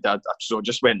celebrate? So I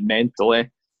just went mentally.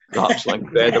 Absolutely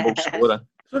incredible scoring.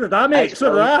 So did I, mate.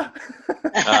 So did I.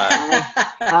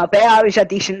 I bet that was a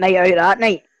decent night out that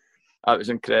night. That was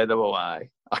incredible. I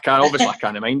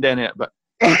can't mind any of it, but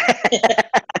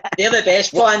they're the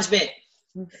best plans, mate.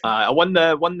 I won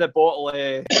the bottle of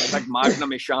big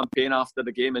Magnum of champagne after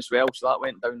the game as well, so that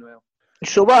went down well.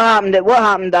 So what happened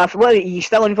after? Are you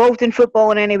still involved in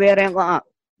football in any way or anything like that?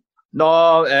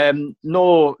 No,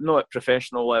 not at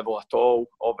professional level at all.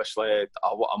 Obviously,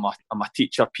 I'm a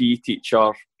teacher, PE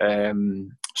teacher,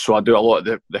 so I do a lot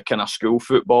of the kind of school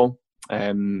football. But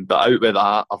out with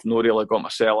that, I've not really got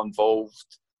myself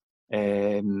involved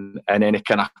in any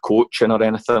kind of coaching or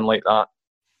anything like that.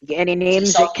 Get any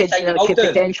names that could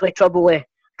potentially trouble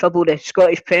the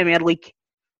Scottish Premier League?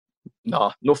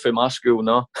 No, not for my school,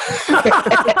 no.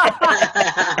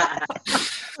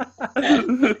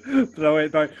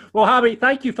 Brilliant. Well, Harry,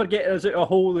 thank you for getting us out a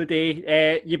whole of the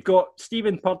day. You've got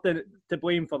Stephen Purden to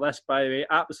blame for this, by the way.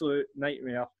 Absolute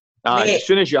nightmare. As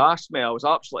soon as you asked me, I was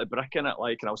absolutely bricking it,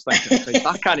 like, and I was thinking,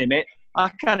 I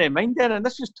can't mind it, and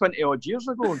this was 20 odd years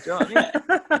ago. Do you know what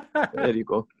I mean? There you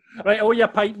go. Right, all your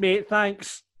pint, mate.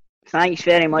 Thanks. Thanks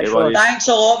very much. Thanks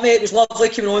a lot, mate. It was lovely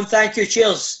coming on. Thank you.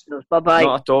 Cheers. Bye-bye.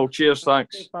 Not at all. Cheers.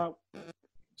 Thanks.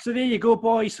 So there you go,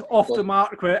 boys. Off the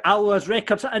mark with Alloa's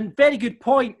records. And very good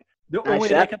point. The only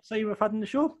record sign we've had in the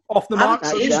show. Off the mark.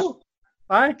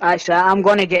 Aye. That's it. I'm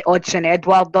going to get Odson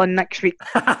Edward done next week.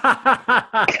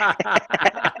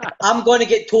 I'm going to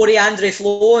get Tory Andre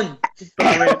Flown.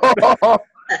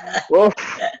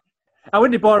 I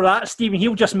wouldn't bother that, Stephen.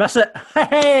 He'll just miss it.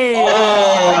 Hey!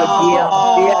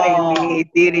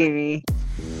 Dearie me.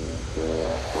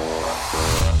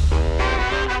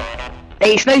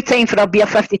 Right, it's now time for a Beer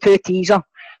 52 teaser.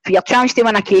 For your chance to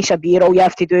win a case of beer, all you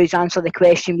have to do is answer the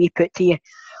question we put to you.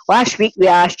 Last week we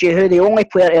asked you who the only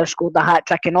player to have scored a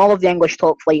hat-trick in all of the English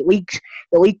top-flight leagues,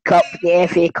 the League Cup, the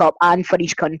FA Cup and for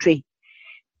his country.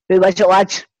 Who was it,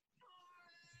 lads?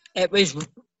 It was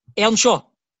Earnshaw.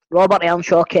 Robert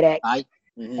Earnshaw, correct. Aye.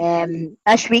 Mm-hmm.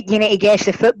 This week you need to guess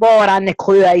the footballer, and the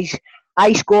clue is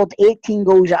I scored 18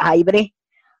 goals at Highbury.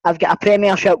 I've got a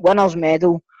Premiership winners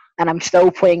medal and I'm still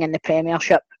playing in the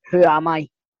Premiership. Who am I?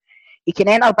 You can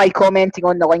enter by commenting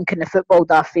on the link in the Football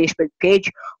Daft Facebook page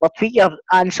or tweet your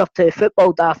answer to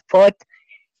Football Daft Pod.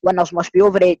 Winners must be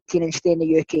over 18 and stay in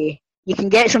the UK. You can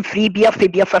get some free beer for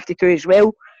Beer 52 as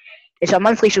well. It's a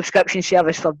monthly subscription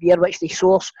service for beer which they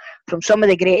source from some of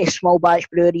the greatest small batch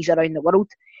breweries around the world.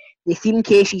 They theme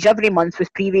cases every month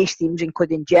with previous themes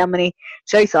including Germany,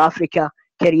 South Africa,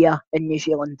 Korea and New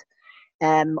Zealand.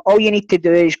 All you need to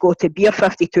do is go to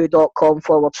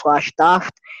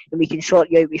beer52.com/daft and we can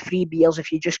sort you out with free beers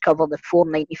if you just cover the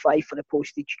 $4.95 for the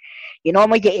postage. You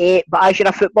normally get 8, but as you're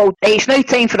a football... It's now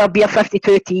time for a Beer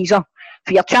 52 teaser.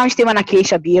 For your chance to win a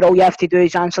case of beer, all you have to do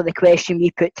is answer the question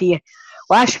we put to you.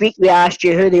 Last week we asked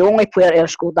you who the only player who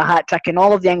scored a hat-trick in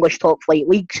all of the English top-flight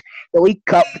leagues, the League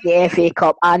Cup, the FA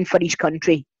Cup and for his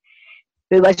country.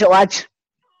 Who was it, lads?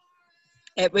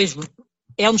 It was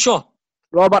Earnshaw.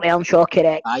 Robert Earnshaw,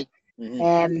 correct. Aye.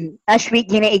 This week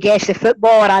you need to guess the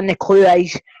footballer, and the clue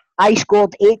is I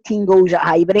scored 18 goals at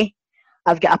Highbury.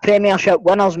 I've got a Premiership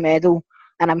winners medal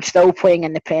and I'm still playing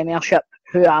in the Premiership.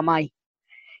 Who am I?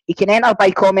 You can enter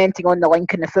by commenting on the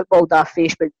link in the Football Daft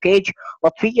Facebook page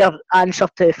or tweet your answer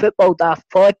to Football Daft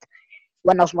Pod.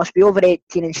 Winners must be over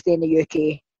 18 and stay in the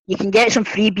UK. You can get some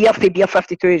free beer for Beer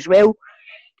 52 as well.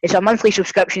 It's a monthly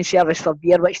subscription service for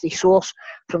beer which they source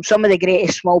from some of the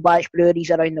greatest small batch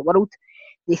breweries around the world.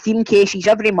 They theme cases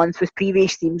every month with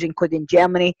previous themes including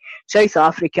Germany, South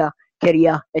Africa,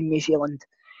 Korea and New Zealand.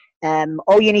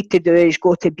 All you need to do is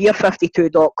go to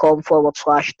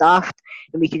beer52.com/daft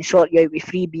and we can sort you out with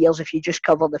free beers if you just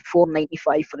cover the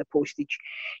 $4.95 for the postage.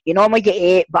 You normally get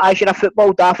 8, but as you're a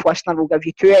Football Daft listener, we'll give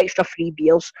you 2 extra free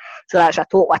beers, so that's a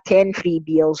total of 10 free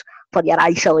beers for your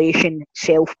isolation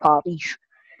self-parties.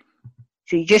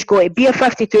 So you just go to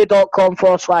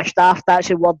beer52.com/daft, that's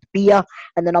the word beer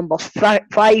and the numbers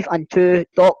 5 and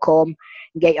 2.com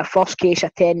and get your first case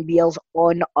of 10 beers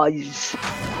on us.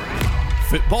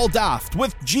 Football Daft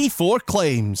with G4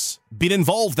 Claims. Been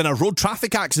involved in a road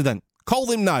traffic accident? Call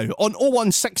them now on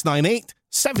 01698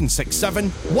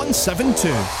 767 172.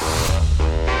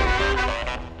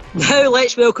 Now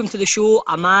let's welcome to the show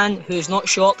a man who's not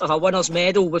short of a winner's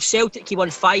medal. With Celtic he won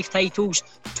 5 titles,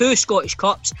 2 Scottish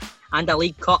Cups and a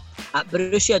League Cup. At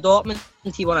Borussia Dortmund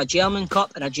he won a German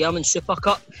Cup and a German Super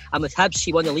Cup, and with Hibs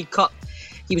he won the League Cup.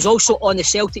 He was also on the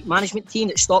Celtic management team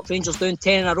that stopped Rangers down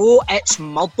 10 in a row. It's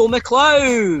Murdo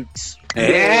McLeod.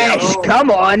 Yes, hello.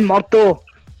 Come on, Murdo.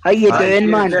 How you doing,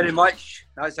 man? Thank you very much.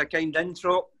 That's a kind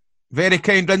intro. Very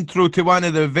kind intro to one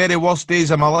of the very worst days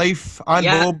of my life. And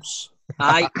Bob's.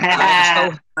 Aye.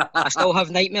 I still have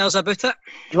nightmares about it.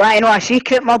 Do you want to know a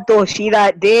secret, Murdo? See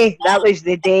that day? That was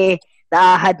the day that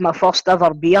I had my first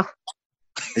ever beer.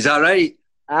 Is that right?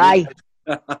 Aye.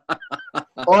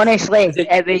 Honestly,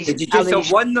 it was. Did you just have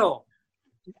one though?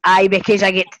 Aye, because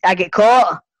I get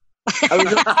caught.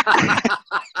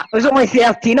 I was only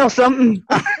 13 or something.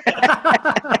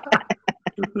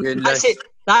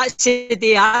 That's the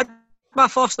day I had my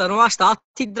first. I know I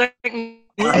started drinking.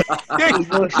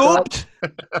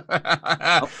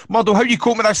 Murdo, how you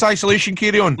cope with this isolation?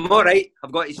 Carry on. I'm all right.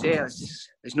 I've got to say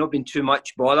it's not been too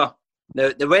much bother.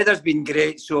 The weather's been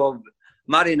great, so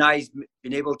Mary and I's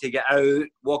been able to get out,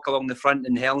 walk along the front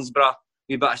in Helensburgh. A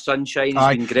wee bit of sunshine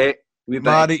has been great.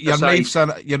 Mary, your wife's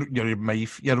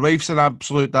an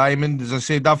absolute diamond. As I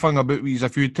said, that thing about you a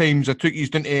few times. I took you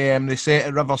down to the set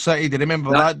at River City. Do you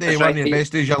remember that day? One of the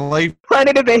best days of your life. One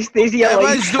of the best days of your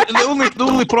life. The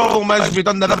only problem is we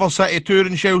done the River City tour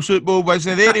in Shell Suit Bowl,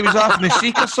 wasn't there? He was having a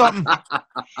seek or something. But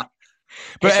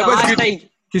it was good.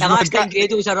 The last time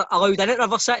Grado was allowed in at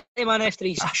River City, man, after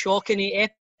his shocking 8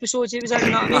 episodes he was in, you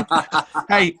know what I mean?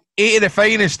 Hey, 8 of the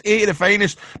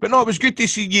finest. But no, it was good to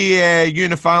see you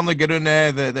and the family get on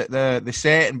the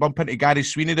set and bump into Gary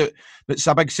Sweeney, that's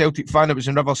a big Celtic fan that was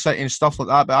in River City and stuff like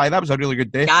that. But aye, that was a really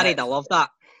good day. Gary, I love that.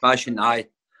 Fashion, aye.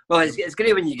 Well, it's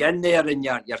great when you get in there and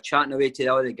you're chatting away to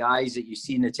all the guys that you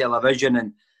see in the television,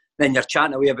 and then you're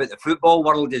chatting away about the football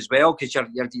world as well, because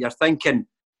you're thinking,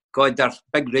 God, there's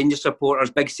big Rangers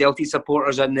supporters, big Celtic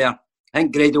supporters in there. I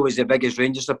think Grado was the biggest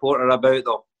Rangers supporter about,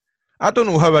 though. I don't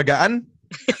know how I got in.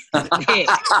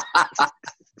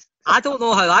 I don't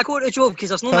know how I got the job, because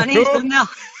there's no many in there.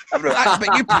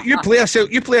 But you play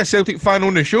a Celtic fan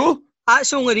on the show.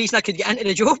 That's the only reason I could get into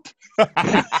the job.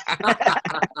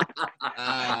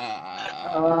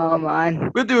 Oh man.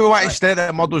 Where do we want to start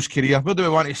at Murdo's career? Where do we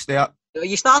want to start?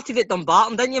 You started at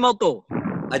Dumbarton, didn't you, Murdo?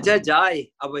 I did, aye.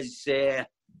 I was,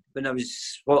 when I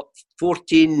was,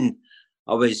 14,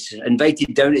 I was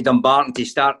invited down to Dumbarton to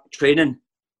start training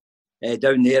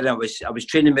down there. I was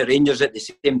training with Rangers at the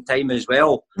same time as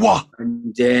well. What?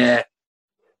 And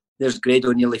there's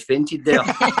Grado nearly fainted there.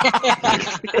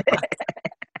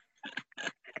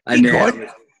 And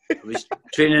I was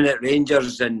training at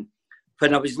Rangers, and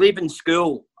when I was leaving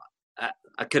school,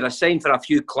 I could have signed for a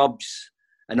few clubs,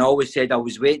 and I always said I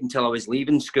was waiting until I was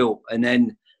leaving school. And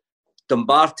then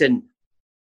Dumbarton,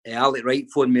 Alec Wright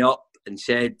phoned me up and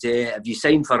said, if you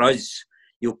sign for us,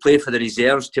 you'll play for the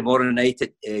reserves tomorrow night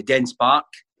at Dens Park.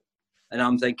 And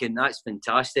I'm thinking, that's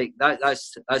fantastic.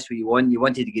 That's what you want. You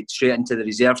wanted to get straight into the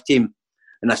reserve team.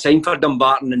 And I signed for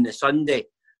Dumbarton on the Sunday.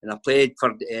 And I played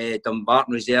for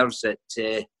Dumbarton Reserves at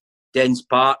Dens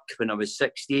Park when I was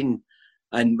 16.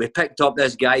 And we picked up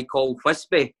this guy called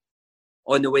Whispy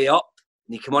on the way up.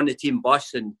 And he came on the team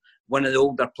bus and one of the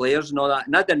older players and all that.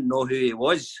 And I didn't know who he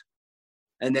was.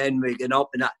 And then we got up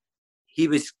and he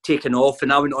was taken off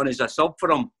and I went on as a sub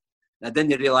for him. And I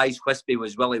didn't realise Whispy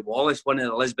was Willie Wallace, one of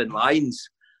the Lisbon Lions.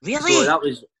 Really? So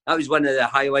that was one of the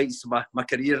highlights of my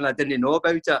career and I didn't know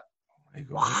about it.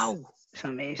 Wow. It's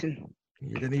amazing.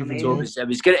 You didn't even Amazing. know. It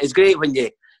was great. It's great when you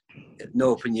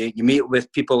meet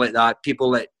with people like that,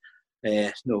 people that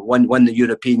won the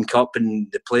European Cup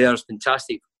and the players,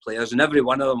 fantastic players, and every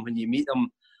one of them, when you meet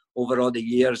them over all the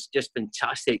years, just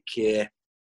fantastic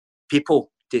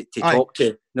people to talk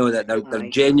to. That they're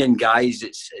genuine guys.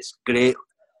 It's great.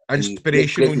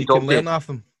 Inspirational when you can learn off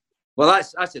them. Well,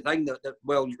 that's the thing. That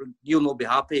well, you'll not be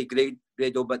happy,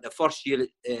 Grado, but the first year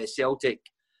at Celtic,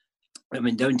 I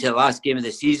went down to the last game of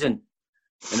the season,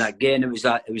 and again it was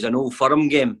an Old Firm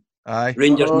game. Aye.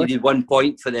 Rangers needed 1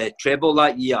 point for the treble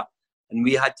that year, and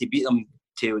we had to beat them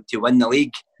to win the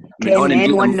league. 10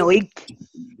 men won the league.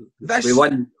 We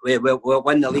won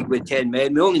the league with 10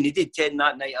 men. We only needed 10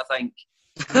 that night, I think.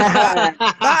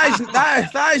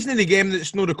 that isn't the game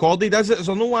that's not recorded, is it? Is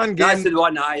there no one game? That's the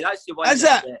one. Aye, that's the one. Is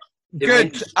it?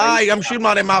 Good. Aye, I'm sure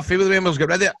Mary Murphy with the members got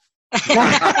rid of it.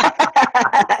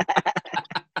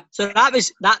 So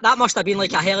that must have been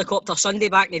like a helicopter Sunday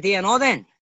back in the day and all then.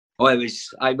 Oh, it was.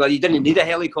 Well, you didn't need a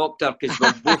helicopter because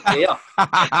we're both there. You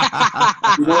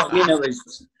know what I mean? It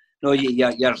was. No,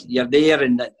 you're there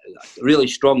and a really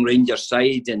strong Rangers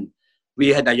side, and we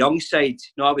had a young side.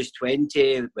 No, I was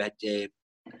 20. We had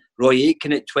Roy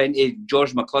Aitken at 20,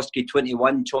 George McCluskey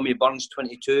 21, Tommy Burns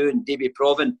 22, and Davy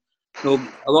Provan.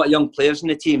 A lot of young players in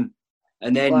the team.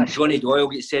 And then Johnny Doyle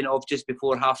gets sent off just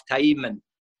before half time, and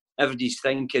everybody's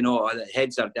thinking, the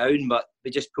heads are down, but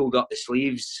we just pulled up the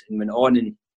sleeves and went on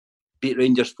and beat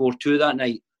Rangers 4-2 that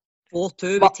night.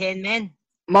 4-2 with 10 men.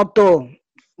 Murdo,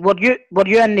 were you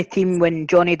in the team when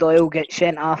Johnny Doyle gets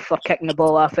sent off for kicking the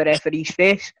ball off the referee's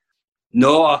face?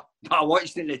 No, I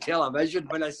watched it on the television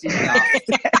when I seen that.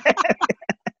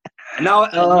 And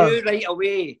I knew right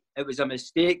away it was a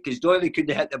mistake because Doyle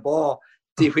couldn't hit the ball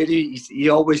to where he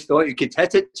always thought he could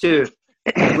hit it to.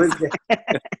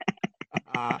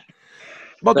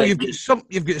 But you've got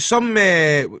some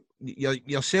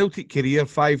your Celtic career,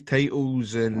 5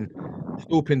 titles and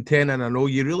Stoke 10, and I know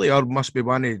you really must be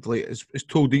one of, like it's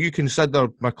told. Do you consider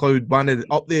McLeod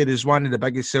up there as one of the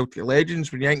biggest Celtic legends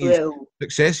for Yankees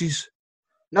successes?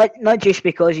 Not just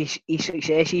because he's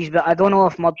successes, but I don't know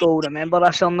if Murdo will remember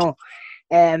this or no.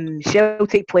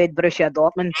 Celtic played Borussia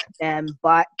Dortmund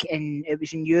back it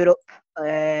was in Europe.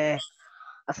 I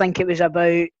think it was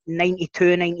about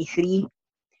 92, 93.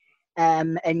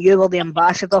 And you were the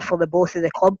ambassador for both of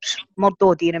the clubs.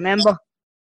 Murdo, do you remember?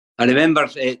 I remember.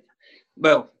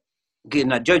 Well,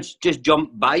 I just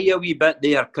jumped by you a wee bit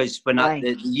there because when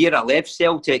the year I left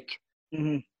Celtic,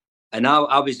 and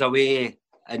I was away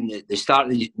in the start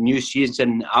of the new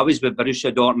season, I was with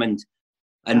Borussia Dortmund,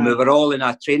 and we were all in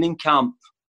a training camp.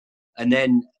 And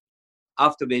then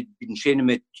after we'd been training,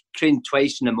 we trained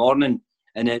twice in the morning,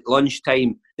 and at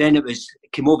lunchtime, then it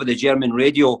came over the German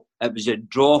radio. It was a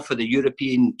draw for the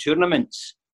European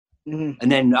tournaments. And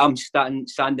then I'm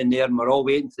standing there and we're all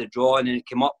waiting for the draw, and then it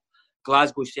came up,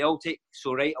 Glasgow Celtic.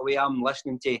 So right away I'm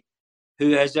listening to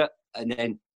who is it, and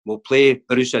then we'll play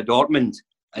Borussia Dortmund.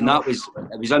 And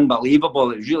it was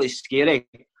unbelievable. It was really scary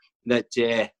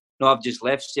that I've just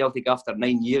left Celtic after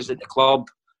 9 years at the club,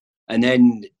 and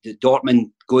then the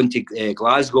Dortmund going to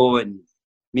Glasgow, and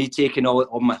me taking all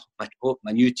my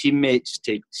new teammates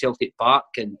to Celtic Park.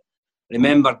 And I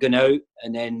remember going out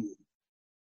and then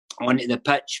onto the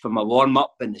pitch for my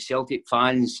warm-up, and the Celtic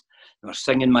fans were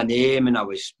singing my name, and I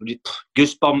was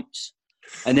goosebumps.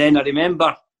 And then I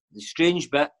remember the strange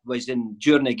bit was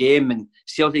during the game, and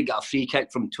Celtic got a free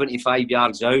kick from 25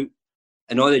 yards out,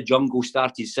 and all the jungle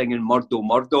started singing Murdo,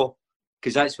 Murdo,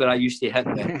 because that's where I used to hit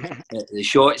the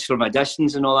shots from a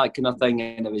distance and all that kind of thing,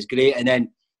 and it was great. And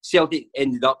then Celtic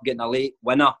ended up getting a late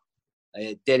winner.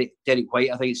 Derek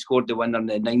White, I think, scored the winner in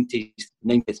the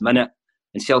 90th minute,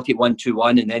 and Celtic won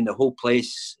 2-1, and then the whole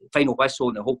place, final whistle,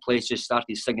 and the whole place just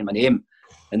started singing my name,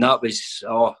 and that was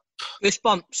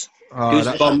goosebumps.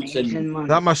 Goosebumps.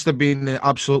 That must have been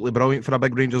absolutely brilliant for a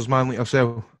big Rangers man like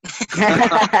yourself.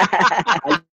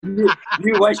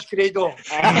 You wish, Credo.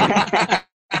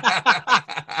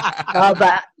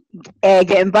 But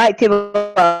getting back to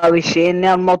what I was saying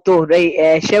there, Murdo,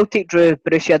 right? Celtic drew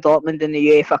Borussia Dortmund in the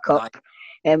UEFA Cup.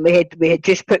 And we had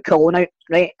just put Cologne out,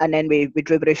 right? And then we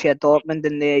drew Borussia Dortmund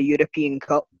in the European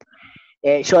Cup.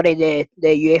 The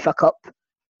UEFA Cup.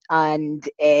 And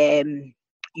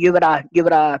you were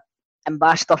a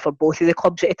ambassador for both of the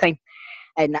clubs at the time.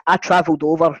 And I travelled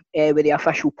over with the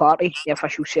official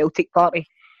Celtic party.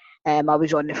 I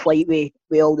was on the flight with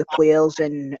all the players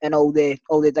and all the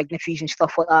dignitaries and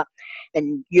stuff like that.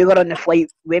 And you were on the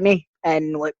flight with me.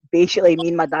 And basically, me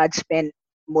and my dad spent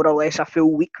more or less a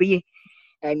full week with you.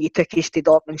 And you took us to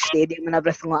Dortmund Stadium and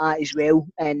everything like that as well,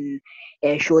 and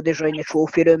showed us around the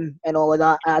trophy room and all of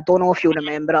that. I don't know if you'll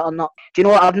remember it or not. Do you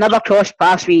know what? I've never crossed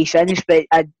paths with you since, but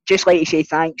I'd just like to say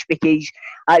thanks, because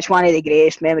that's one of the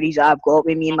greatest memories I've got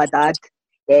with me and my dad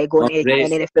going to any of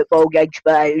the football gigs.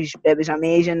 But it was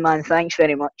amazing, man. Thanks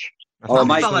very much.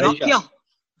 My pleasure.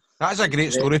 That's a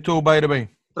great story, too, by the way.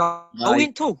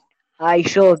 Brilliant, too. Aye,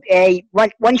 so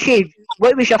what's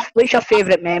your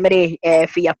favourite memory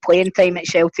for your playing time at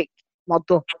Celtic,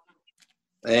 Murdo?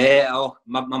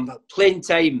 My playing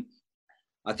time,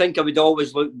 I think I would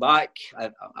always look back.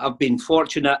 I've been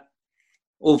fortunate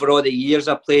over all the years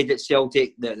I played at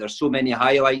Celtic that there's so many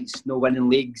highlights, winning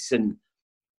leagues and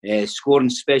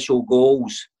scoring special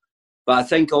goals. But I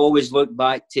think I always look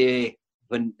back to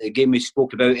when the game we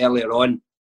spoke about earlier on,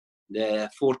 the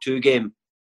 4-2 game.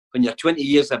 When you're 20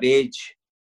 years of age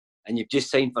and you've just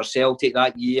signed for Celtic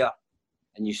that year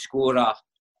and you score a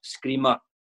screamer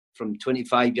from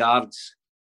 25 yards,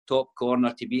 top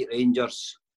corner to beat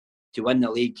Rangers to win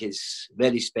the league is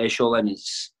very special, and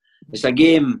it's a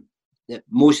game that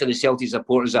most of the Celtic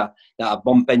supporters that I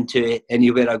bump into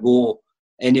anywhere I go,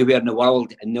 anywhere in the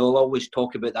world, and they'll always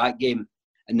talk about that game.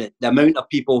 And the amount of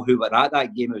people who were at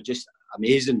that game was just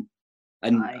amazing.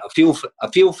 And I feel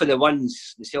for the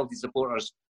ones, the Celtic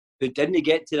supporters, who didn't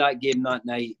get to that game that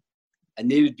night, and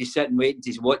they would be sitting waiting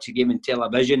to watch the game on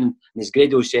television. And as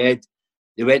Grado said,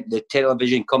 the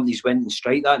television companies went on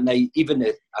strike that night. Even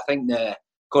I think the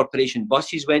corporation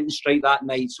buses went on strike that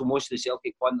night, so most of the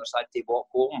Celtic punters had to walk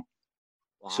home.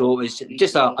 Wow. So it was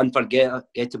just an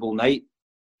unforgettable night.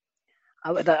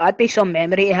 I'd be some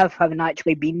memory to have having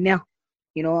actually been there.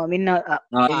 You know what I mean?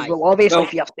 Well, obviously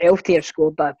for yourself to have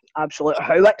scored an absolute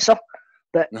howitzer.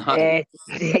 But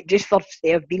just for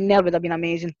being there would have been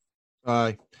amazing.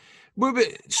 Aye. What about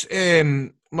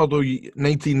Murdo,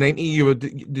 1990?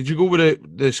 Did you go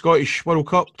with the Scottish World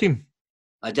Cup team?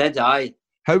 I did, aye.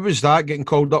 How was that, getting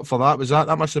called up for that?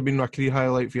 That must have been a career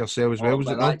highlight for yourself as well, was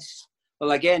it not?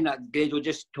 Well, again, Grado,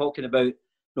 just talking about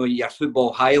your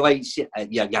football highlights,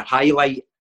 your highlight.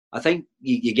 I think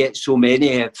you get so many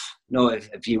if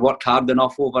you work hard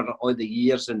enough over all the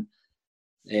years, and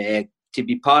to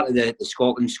be part of the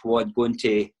Scotland squad going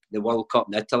to the World Cup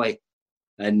in Italy,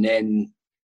 and then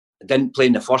I didn't play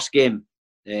in the first game,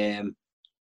 and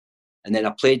then I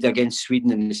played against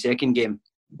Sweden in the second game,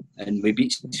 and we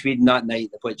beat Sweden that night,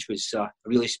 which was a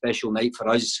really special night for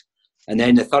us. And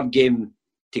then the third game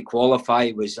to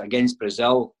qualify was against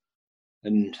Brazil,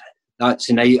 and that's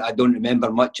the night I don't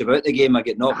remember much about the game. I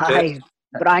get knocked out.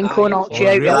 Branco knocked you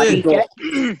out.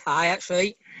 Really? Aye, that's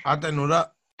right. I didn't know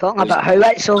that. Talking about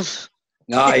howitzers.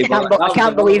 I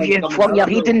can't believe you flung your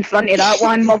head in front of that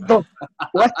one, Murdo.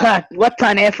 What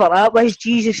an effort that was,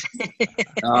 Jesus.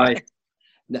 Aye.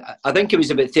 I think it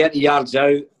was about 30 yards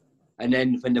out, and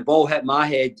then when the ball hit my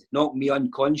head, knocked me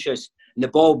unconscious, and the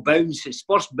ball bounced, its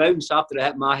first bounce after it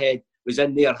hit my head was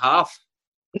in their half.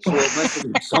 So it must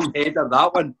have been some header,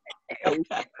 that one.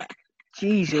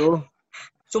 Jeez, oh.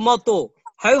 So, Murdo,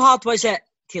 how hard was it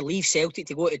to leave Celtic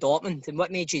to go to Dortmund, and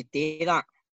what made you do that?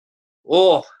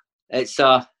 Oh, it's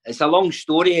a long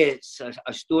story. It's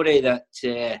a story that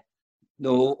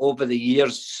over the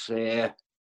years,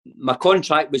 my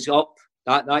contract was up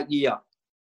that year,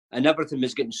 and everything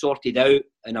was getting sorted out,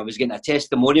 and I was getting a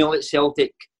testimonial at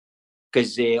Celtic,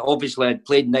 because obviously I'd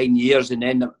played 9 years, and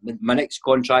then my next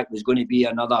contract was going to be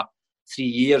another 3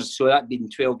 years, so that'd been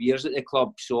 12 years at the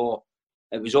club. So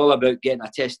it was all about getting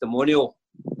a testimonial.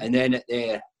 And then at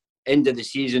the end of the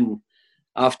season,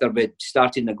 after we'd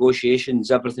started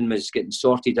negotiations, everything was getting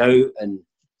sorted out, and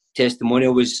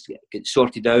testimonial was getting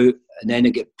sorted out, and then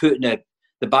it got put in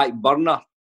the back burner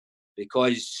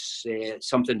because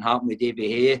something happened with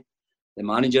Davy Hay, the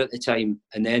manager at the time.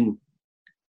 And then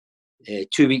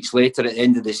 2 weeks later, at the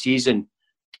end of the season,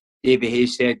 Davy Hay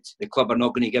said the club are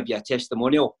not going to give you a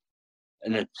testimonial.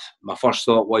 And my first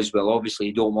thought was, well, obviously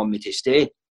you don't want me to stay.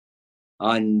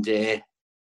 And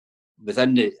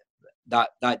within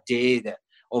that day, that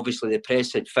obviously the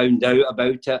press had found out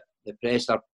about it. The press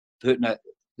are putting it,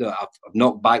 I've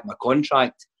knocked back my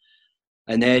contract.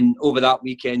 And then over that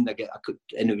weekend, and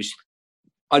it was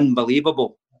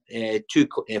unbelievable. two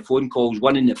phone calls,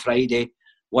 one on the Friday,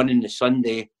 one on the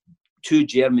Sunday. 2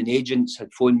 German agents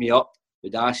had phoned me up,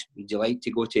 would ask, would you like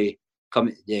to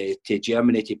come to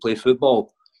Germany to play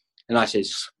football? And I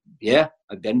says, yeah,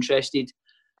 I'd be interested.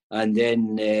 And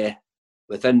then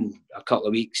within a couple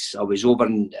of weeks, I was over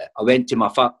and I went to my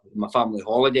family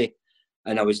holiday,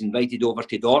 and I was invited over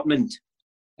to Dortmund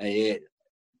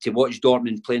to watch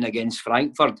Dortmund playing against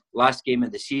Frankfurt. Last game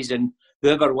of the season,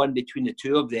 whoever won between the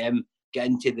two of them get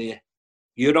into the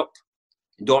Europe.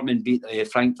 Dortmund beat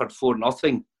Frankfurt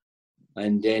 4-0.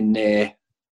 And then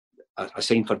I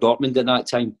signed for Dortmund at that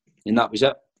time, and that was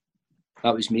it.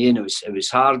 That was me, and it was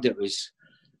hard. It was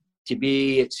to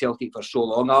be at Celtic for so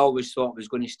long. I always thought I was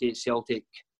going to stay at Celtic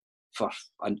for,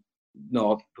 it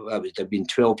would have been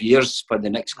 12 years for the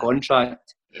next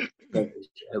contract.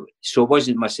 So it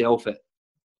wasn't myself that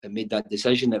made that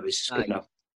decision. It was kind of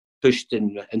pushed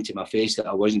into my face that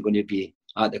I wasn't going to be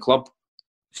at the club.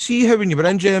 See how when you were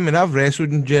in Germany, I've wrestled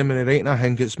in Germany, right, and I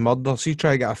think it's murder. See,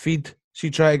 try to get a feed. See,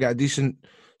 try to get a decent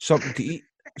something to eat.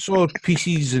 So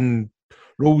pieces and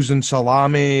rolls and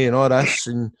salami and all this.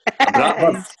 And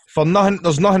for nothing,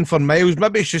 there's nothing for miles.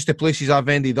 Maybe it's just the places I've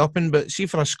ended up in. But see,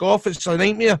 for a scoff, it's a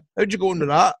nightmare. How'd you go into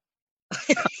that?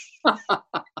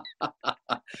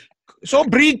 It's all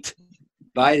breed.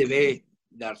 By the way,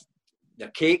 their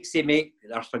cakes they make,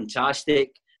 they're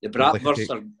fantastic. The bratwursts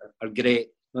are great.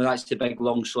 Well, that's the big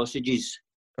long sausages.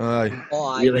 Aye.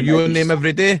 Really Are you nice. on them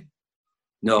every day?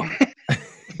 No.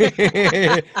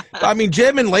 I mean,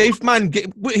 German life, man.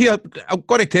 Here, I've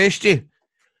got to test you.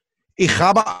 Ich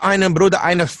habe einen Bruder,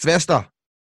 eine Schwester.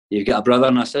 You've got a brother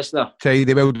and a sister.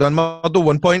 Tidy, well done, Murdo.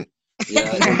 1 point.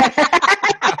 Yeah.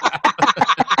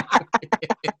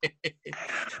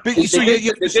 But so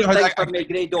the good thing for me,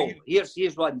 Grado,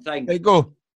 here's one thing. There you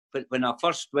go. But when I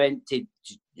first went to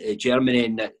Germany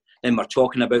and we're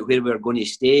talking about where we were going to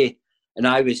stay, and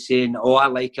I was saying, I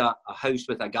like a house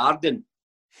with a garden.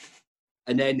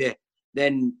 And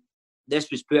then this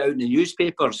was put out in the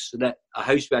newspapers, that a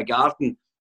house with a garden.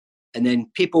 And then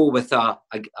people with a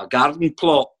garden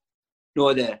plot,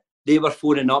 they were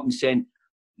phoning up and saying,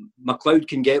 McLeod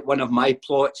can get one of my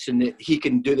plots and that he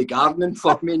can do the gardening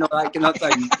for me and all that kind of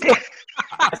thing.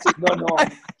 I said, no,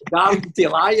 garden to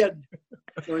lion.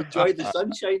 So enjoy the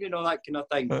sunshine and all that kind of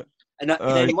thing. And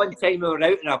then one time we were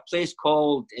out in a place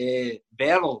called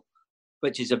Berl,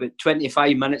 which is about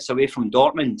 25 minutes away from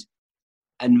Dortmund.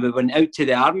 And we went out to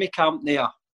the army camp there.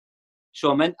 So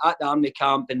I'm at the army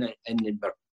camp and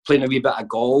we're playing a wee bit of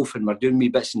golf and we're doing wee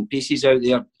bits and pieces out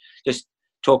there, just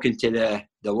talking to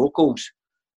the locals.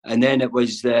 And then it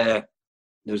was there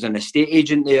was an estate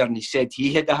agent there, and he said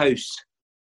he had a house,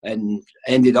 and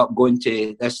ended up going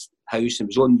to this house. It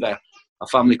was owned by a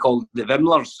family called the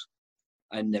Wimlers,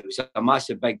 and it was a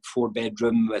massive big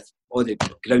 4-bedroom with all the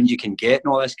ground you can get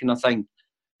and all this kind of thing.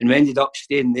 And we ended up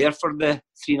staying there for the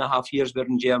 3.5 years we were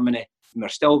in Germany. And we're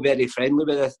still very friendly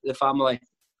with the family.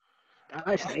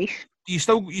 That's nice. You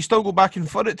still go back and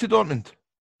forth to Dortmund?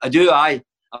 I do, aye.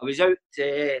 I was out,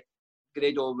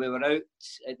 Grado, we were out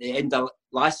at the end of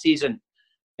last season.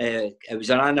 It was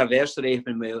an anniversary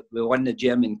when we won the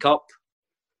German Cup.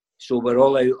 So we're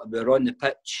all out, we were on the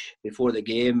pitch before the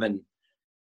game, and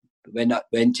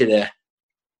went to the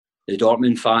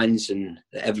Dortmund fans, and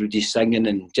everybody singing,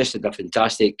 and just had a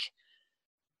fantastic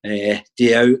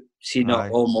day out, seeing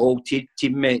all my old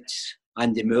teammates,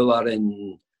 Andy Muller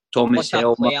and Thomas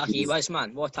Helmer. What a player he was,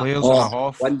 man. What a player.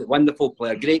 Wonderful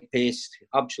player, great pace,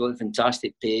 absolutely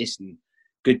fantastic pace, and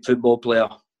good football player.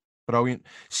 Brilliant.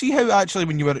 See how actually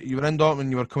when you were in Dortmund,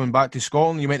 you were coming back to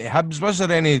Scotland, you went to Hibs. Was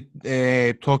there any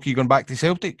talk of you going back to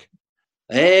Celtic?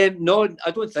 No,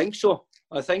 I don't think so.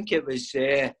 I think it was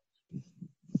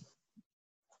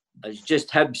just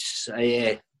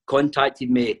Hibs contacted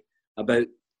me about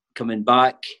coming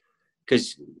back,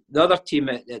 because the other team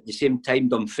at the same time,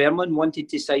 Dunfermline, wanted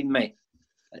to sign me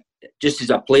just as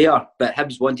a player, but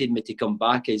Hibs wanted me to come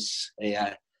back as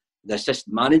the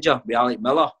assistant manager with Alec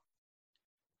Miller.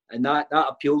 And that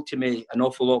appealed to me an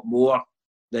awful lot more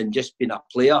than just being a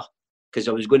player, because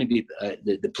I was going to be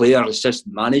the player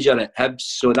assistant manager at Hibs.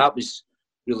 So that was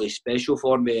really special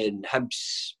for me. And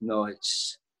Hibs,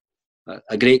 it's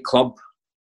a great club,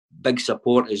 big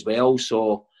support as well.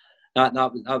 So that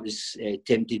was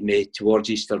tempted me towards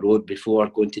Easter Road before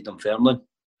going to Dunfermline.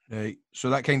 Right. So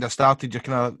that kind of started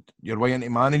your way into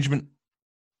management?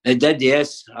 It did,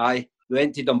 yes. We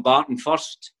went to Dumbarton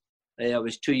first. I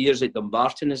was 2 years at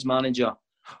Dumbarton as manager,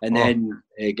 and then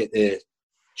get the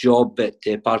job at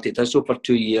Partick Thistle for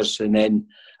 2 years, and then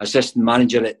assistant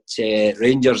manager at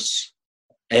Rangers.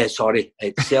 At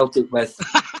Celtic with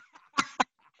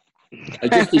I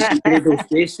just to see Grado's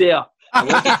face there. I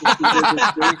wanted to see Grado's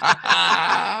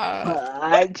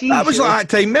face. That was like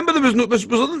that time. Remember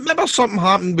remember something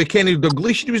happened with Kenny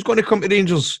Dalglish? He was going to come to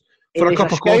Rangers for a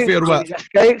cup of coffee or what? He was a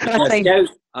scout for a time.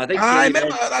 I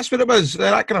remember that's what it was.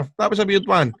 That was a weird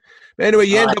one. But anyway,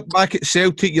 you end up back at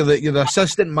Celtic. You're the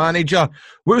assistant manager.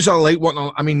 What was it like?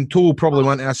 Toll probably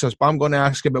went to ask us, but I'm going to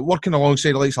ask you about working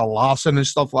alongside the likes of Larson and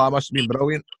stuff like that. Must have been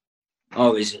brilliant.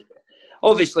 Oh, it was,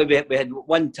 obviously we had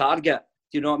one target.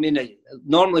 Do you know what I mean?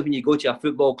 Normally when you go to a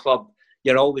football club,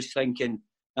 you're always thinking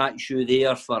that's you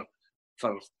there for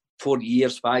 4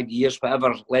 years, 5 years,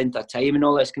 whatever length of time and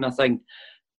all this kind of thing.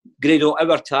 Grado,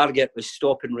 our target was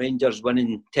stopping Rangers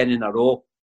winning 10 in a row.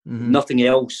 Mm-hmm. Nothing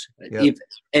else. Yep. If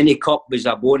any cup was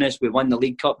a bonus. We won the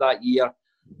League Cup that year.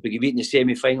 We got beat in the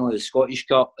semi-final of the Scottish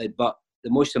Cup. But the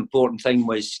most important thing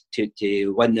was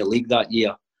to win the league that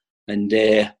year. And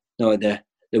the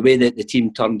way that the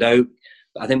team turned out,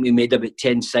 I think we made about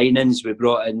 10 signings. We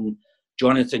brought in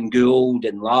Jonathan Gould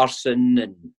and Larson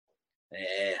and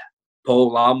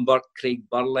Paul Lambert, Craig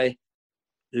Burley.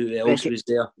 Who else was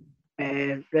there?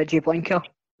 Reggie Blinker.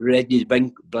 Reggie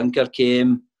Blinker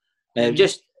came.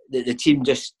 Just the team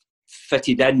just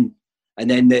fitted in, and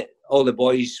then all the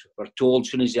boys were told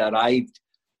as soon as they arrived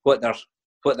what they're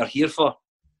here for.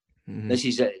 Mm-hmm. This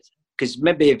is it, because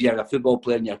maybe if you're a football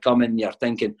player and you're coming, you're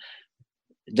thinking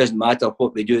it doesn't matter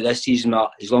what we do this season,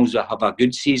 as long as we have a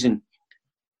good season.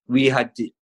 We had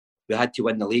to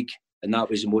win the league, and that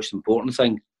was the most important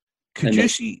thing. Could you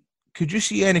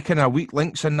see any kind of weak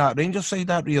links in that Rangers side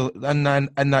in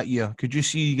that year? Could you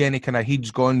see any kind of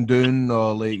heads gone down,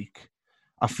 or like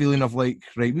a feeling of like,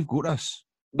 right, we've got this?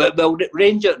 But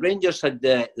Rangers had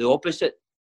the opposite,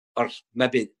 or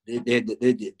maybe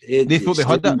they thought they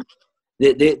had that.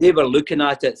 They were looking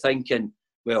at it thinking,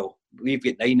 well, we've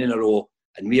got 9 in a row,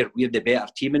 and we're the better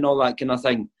team and all that kind of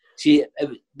thing. See,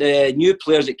 the new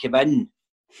players that came in,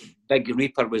 Big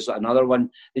Reaper was another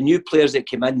one. The new players that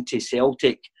came into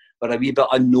Celtic were a wee bit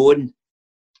unknown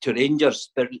to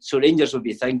Rangers. So Rangers would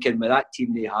be thinking, with that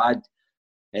team they had,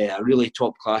 a really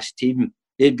top-class team,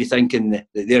 they'd be thinking that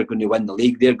they're going to win the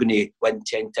league, they're going to win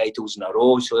 10 titles in a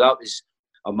row. So that was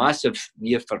a massive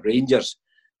year for Rangers.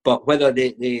 But whether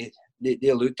they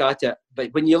looked at it,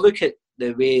 but when you look at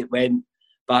the way it went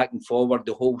back and forward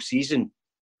the whole season,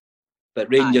 but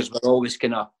Rangers were always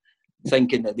kind of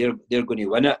thinking that they're going to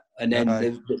win it. And then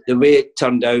the way it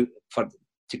turned out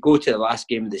to go to the last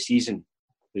game of the season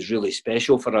was really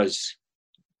special for us.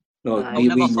 No, I'll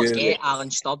never forget Alan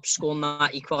Stubbs scoring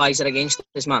that equaliser against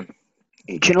us, man.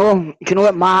 Do you know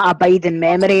what my abiding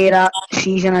memory of that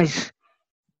season is?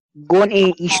 Going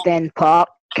to East End Park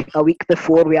a week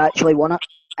before we actually won it,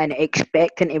 and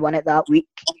expecting to win it that week,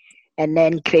 and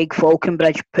then Craig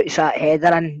Falconbridge puts that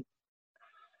header in.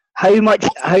 How much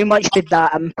did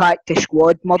that impact the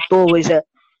squad, Murdo? Was it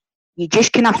you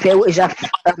just kind of felt as if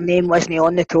our name wasn't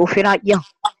on the trophy that year?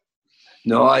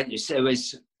 No,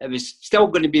 it was still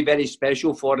going to be very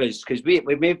special for us, because we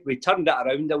turned it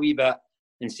around a wee bit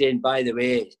and saying, by the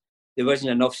way, there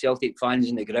wasn't enough Celtic fans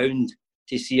in the ground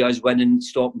to see us winning,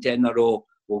 stopping 10 in a row.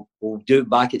 We'll do it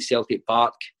back at Celtic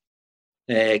Park,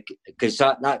 because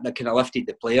that kind of lifted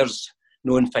the players,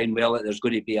 knowing fine well that there's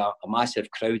going to be a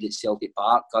massive crowd at Celtic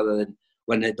Park other than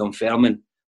winning at Dunfermline.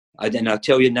 And I'll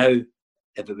tell you now,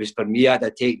 if it was for me, I'd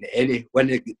have taken win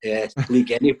the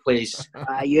league any place.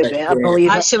 You better believe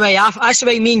it. That's the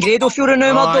way me and Grado feel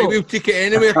now, Murdo. We'll take it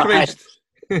anywhere, Christ.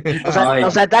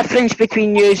 There's a difference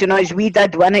between yous and us. We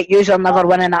did win it. Yous are never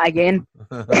winning it again.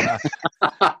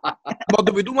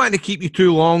 But we don't want to keep you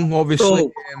too long,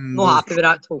 obviously. Not happy with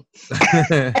that too.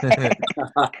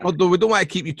 Although we don't want to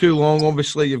keep you too long,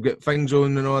 obviously you've got things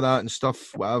on and all that and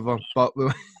stuff, whatever. But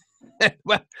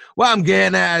what I'm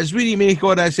getting at is, what do you make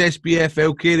all this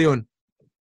SPFL carry on?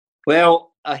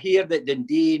 Well, I hear that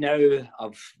Dundee now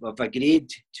have agreed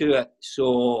to it,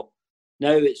 so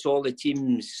now it's all the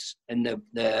teams in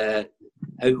the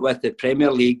out with the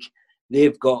Premier League.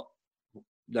 They've got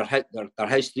their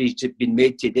history's been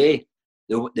made today.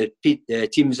 The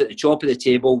teams at the top of the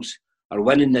tables are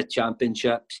winning the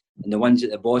championships, and the ones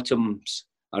at the bottoms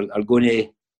are going to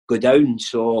go down.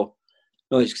 So,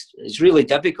 no, it's really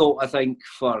difficult, I think,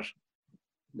 for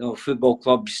football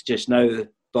clubs just now.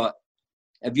 But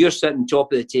if you're sitting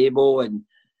top of the table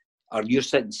or you're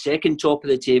sitting second top of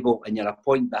the table and you're a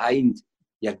point behind,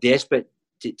 you're desperate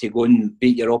to go and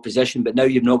beat your opposition, but now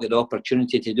you've not got the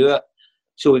opportunity to do it.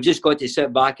 So we've just got to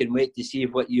sit back and wait to see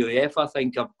what UEFA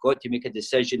think. I've got to make a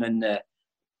decision in the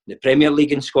Premier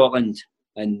League in Scotland,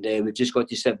 and we've just got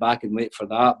to sit back and wait for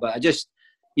that. But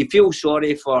you feel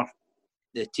sorry for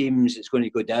the teams that's going to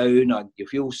go down, or you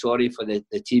feel sorry for the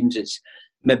teams that's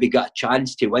maybe got a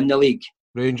chance to win the league?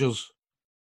 Rangers.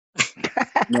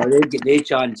 No, they get no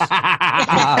chance.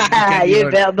 You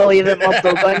better believe it,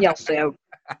 Murdo. Go on yourself.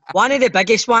 One of the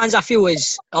biggest ones I feel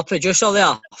is our producer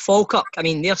there, Falkirk. I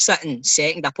mean, they're sitting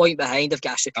second, a point behind. They've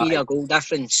got a superior goal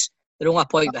difference. They're only a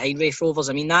point behind Raith Rovers.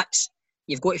 I mean,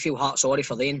 you've got to feel heart sorry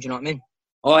for them. Do you know what I mean?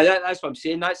 Oh, that's what I'm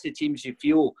saying. That's the teams you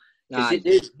feel.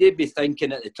 They'd be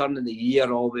thinking at the turn of the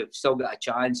year, oh, we've still got a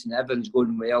chance and everything's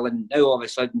going well, and now all of a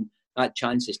sudden that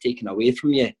chance is taken away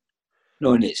from you.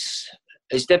 No, and it's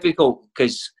difficult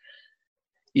because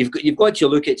you've got to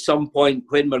look at some point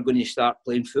when we're going to start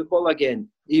playing football again,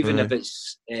 even if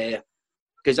it's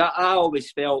because I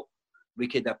always felt we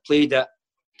could have played it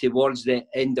towards the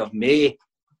end of May,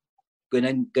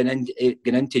 going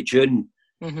into June,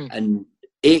 and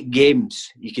 8 games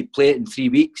you could play it in 3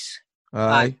 weeks.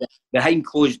 Aye. Behind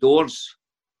closed doors.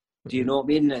 Do you know what I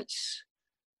mean? It's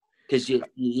because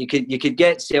you could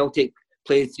get Celtic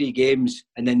play 3 games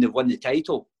and then they've won the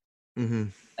title,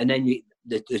 and then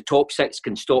the top 6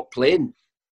 can stop playing. And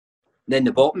then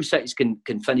the bottom 6 can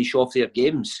finish off their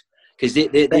games because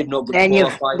they've not got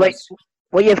qualifiers.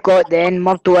 What you've got then,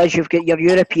 Murdo, is you've got your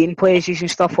European places and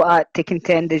stuff like that to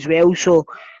contend as well. So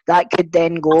that could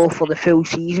then go for the full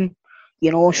season.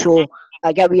 You know, so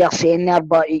I get what you're saying there,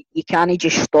 but you can't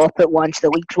just stop it once the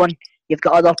league's won. You've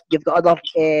got other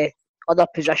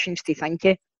positions to think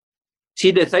of.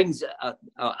 See, the things I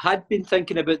had been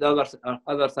thinking about the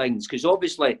other things, because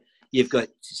obviously you've got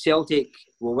Celtic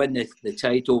will win the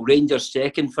title, Rangers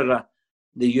second for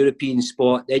the European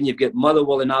spot, then you've got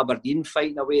Motherwell and Aberdeen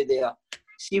fighting away there.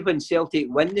 See, when Celtic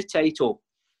win the title,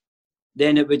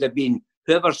 then it would have been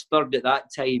whoever's third at that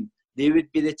time, they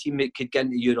would be the team that could get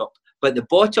into Europe. But the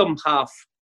bottom half,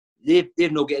 they're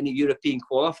not getting the European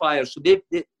qualifiers, so they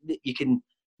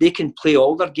can play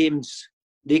all their games.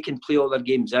 They can play all their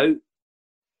games out.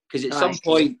 Because at some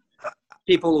point,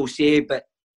 people will say, but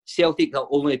Celtic will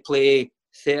only play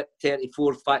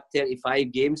 34,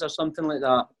 35 games or something like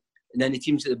that. And then the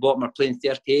teams at the bottom are playing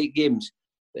 38 games.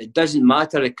 But it doesn't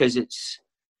matter because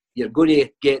you're going to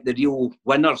get the real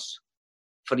winners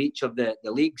for each of the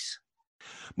leagues.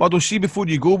 Murdo, see, before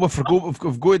you go, we've got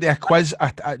to do a quiz.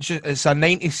 It's a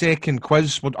 90-second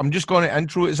quiz. I'm just going to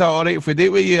intro. Is that all right if we do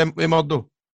it with you, Murdo?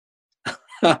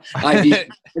 If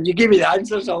you give me the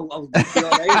answers, I'll be all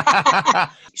right.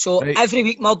 So every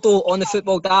week, Murdo, on the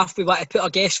Football Daft, we want to put our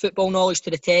guest football knowledge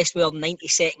to the test with our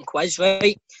 90-second quiz,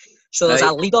 right? So there's a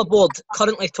leaderboard.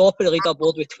 Currently top of the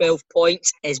leaderboard with 12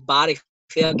 points is Barry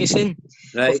Ferguson.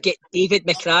 Right. We've got David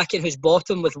McCracken, who's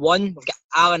bottom with 1. We've got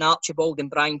Alan Archibald and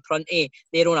Brian Prunty.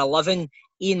 They're on 11.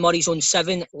 Ian Murray's on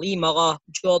 7. Lee Miller,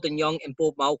 Jordan Young and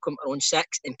Bob Malcolm are on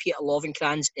 6. And Peter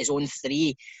Lovenkrands is on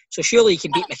 3. So surely you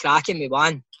can beat McCracken with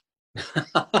 1.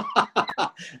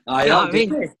 I know what I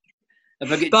mean? If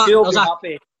I get 2, I'll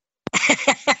be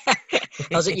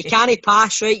happy. You can't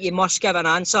pass, right? You must give an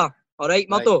answer. All right,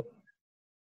 Murdo?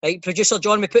 Right, producer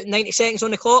John, we put 90 seconds on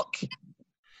the clock.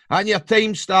 And your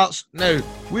time starts now.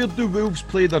 Where do Wolves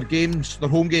play their games, their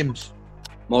home games?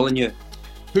 Molineux.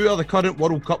 Who are the current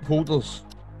World Cup holders?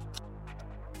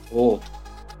 Oh.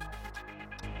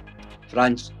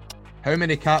 France. How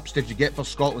many caps did you get for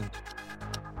Scotland?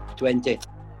 20.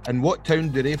 And what town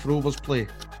do Raith Rovers play?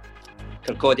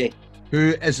 Kirkcaldy.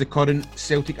 Who is the current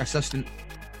Celtic assistant?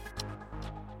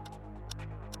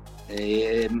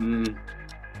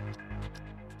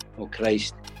 Oh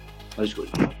Christ.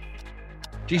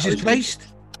 Jesus Christ.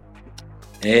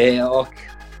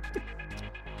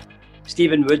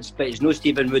 Stephen Woods, but it's no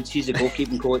Stephen Woods, he's the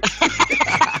goalkeeping coach.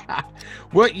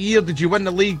 What year did you win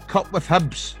the League Cup with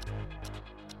Hibs?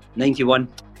 91.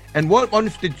 And what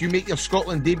month did you make your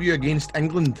Scotland debut against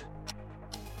England?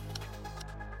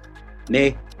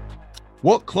 May.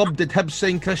 What club did Hibs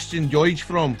sign Christian George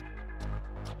from?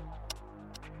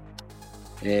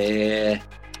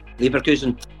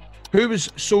 Leverkusen. Who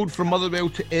was sold from Motherwell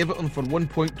to Everton for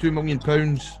 £1.2 million?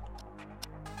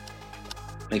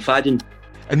 McFadden.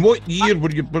 And what year were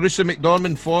you Borussia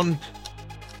McDormand formed?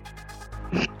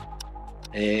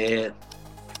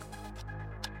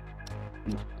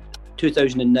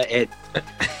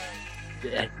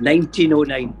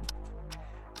 1909.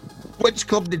 Which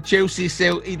club did Chelsea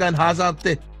sell Eden Hazard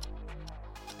to?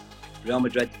 Real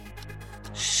Madrid.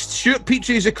 Stuart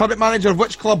Petrie is the current manager of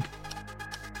which club?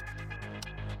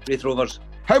 Raith Rovers.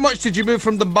 How much did you move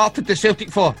from Dumbarton to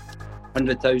Celtic for?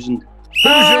 100,000. Who's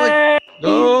really?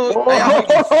 No,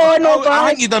 I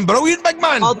think you done brilliant, big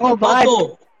man.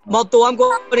 Murdo, I'm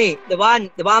going to the one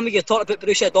where you're talking about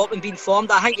Borussia Dortmund being formed.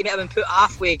 I think you might have been put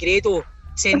halfway, Grado.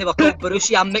 saying they were called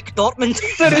Borussia McDortmund.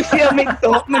 Borussia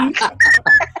McDortmund.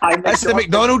 That's the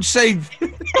McDonald's side.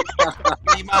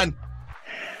 Hey, man.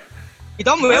 You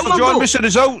done well, John, Murdo. what's the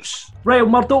results? Right,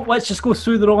 Murdo, let's just go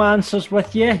through the wrong answers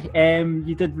with you.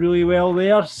 You did really well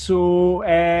there. So,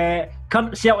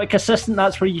 current Celtic assistant,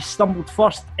 that's where you stumbled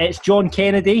first. It's John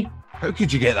Kennedy. How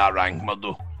could you get that rank,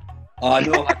 Murdo? Oh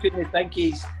no, I couldn't think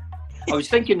he's. I was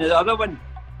thinking of the other one.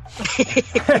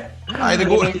 Aye, they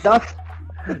go. Duff.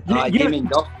 Damien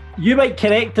Duff. You might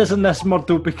correct us in this,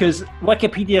 Murdo, because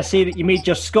Wikipedia say that you made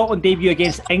your Scotland debut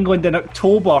against England in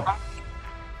October.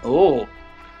 Oh.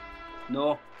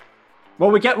 No. Well,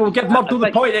 we'll give Murdo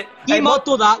the point. Give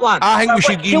Murdo that one. I think we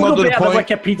should give He'll know Murdo the better than point.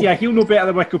 Wikipedia. He'll know better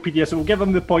than Wikipedia, so we'll give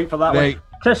him the point for that Right. one.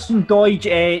 Christian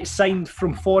Doidge signed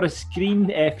from Forest Green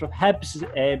from Hibs.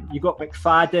 You got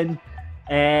McFadden.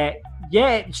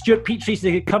 Stuart Petrie's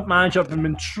the current manager of the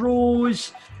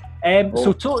Montrose.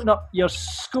 So totaling up your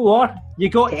score, you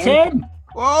got 10.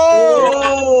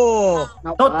 Whoa!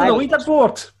 Not Top of bad. the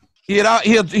leaderboard.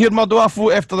 Here, Murdo, I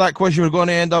thought after that quiz you were going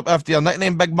to end up after your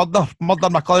nickname, Big Murder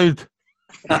McLeod.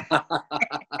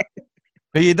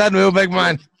 But you did well, big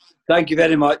man. Thank you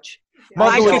very much.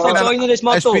 Thank you for it's been joining us,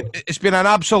 Murdo. it's been an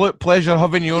absolute pleasure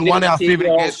having you on. One of our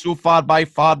favourite guests so far by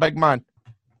far, big man.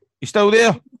 You still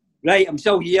there? Right, I'm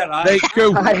still here. Aye. Right,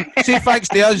 cool. Say thanks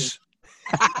to us.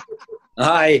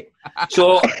 Aye.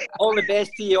 So, all the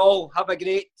best to you all. Have a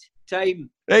great time.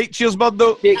 Right, cheers,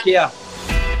 Murdo. Take care.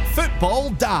 Football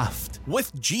Daft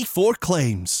with G4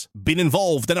 Claims. Been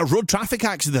involved in a road traffic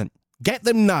accident? Get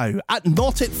them now at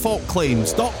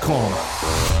notitfaultclaims.com.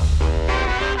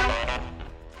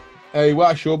 Hey,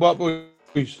 what a show, but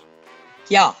boys.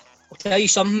 Yeah, I'll tell you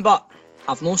something, but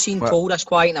I've not seen What? Toll this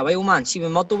quiet in a while, man. See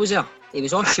when Murdo was there, he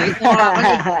was all shaking,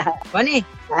 wasn't he?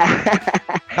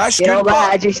 That's You know good, what?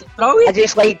 I but just Brilliant.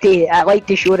 like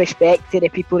to show respect to the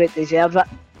people that deserve it.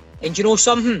 And do you know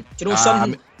something?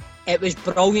 It was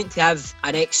brilliant to have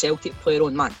an ex-Celtic player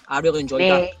on, man. I really enjoyed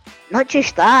that. Not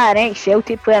just that, an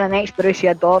ex-Celtic player, an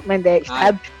ex-Borussia Dortmund,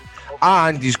 ex-Hibs.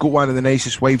 and he's got one of the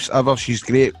nicest wives ever. She's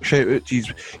great. Shout out to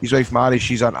his wife Mary.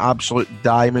 She's an absolute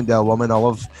diamond of a woman. I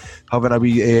love having a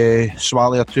wee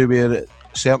swally or two with her at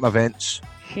certain events.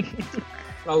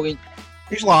 Brilliant.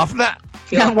 He's laughing at.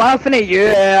 I'm laughing at you.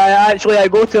 I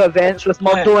go to events with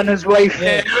Murdo and his wife.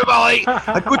 Yeah,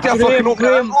 I go to a fucking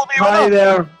open. Hi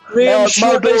there. Graham Murdo,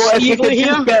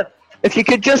 Showbiz if you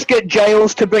could just get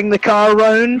Giles to bring the car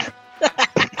round.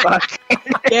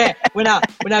 Yeah, when I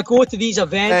go to these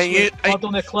events Hey, with Murdo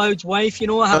McLeod's wife, you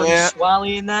know, having Yeah.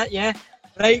 Swally and that, yeah.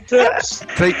 Right, Trips.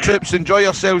 Right, Trips, enjoy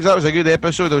yourselves. That was a good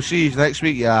episode. I'll see you next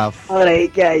week. Yeah.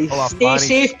 Alright, guys. Stay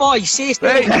safe, boys. Stay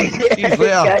safe. Right. See you later.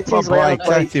 Catch yous Bye-bye. later,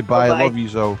 boys. Bye. Bye-bye. Love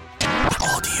you all.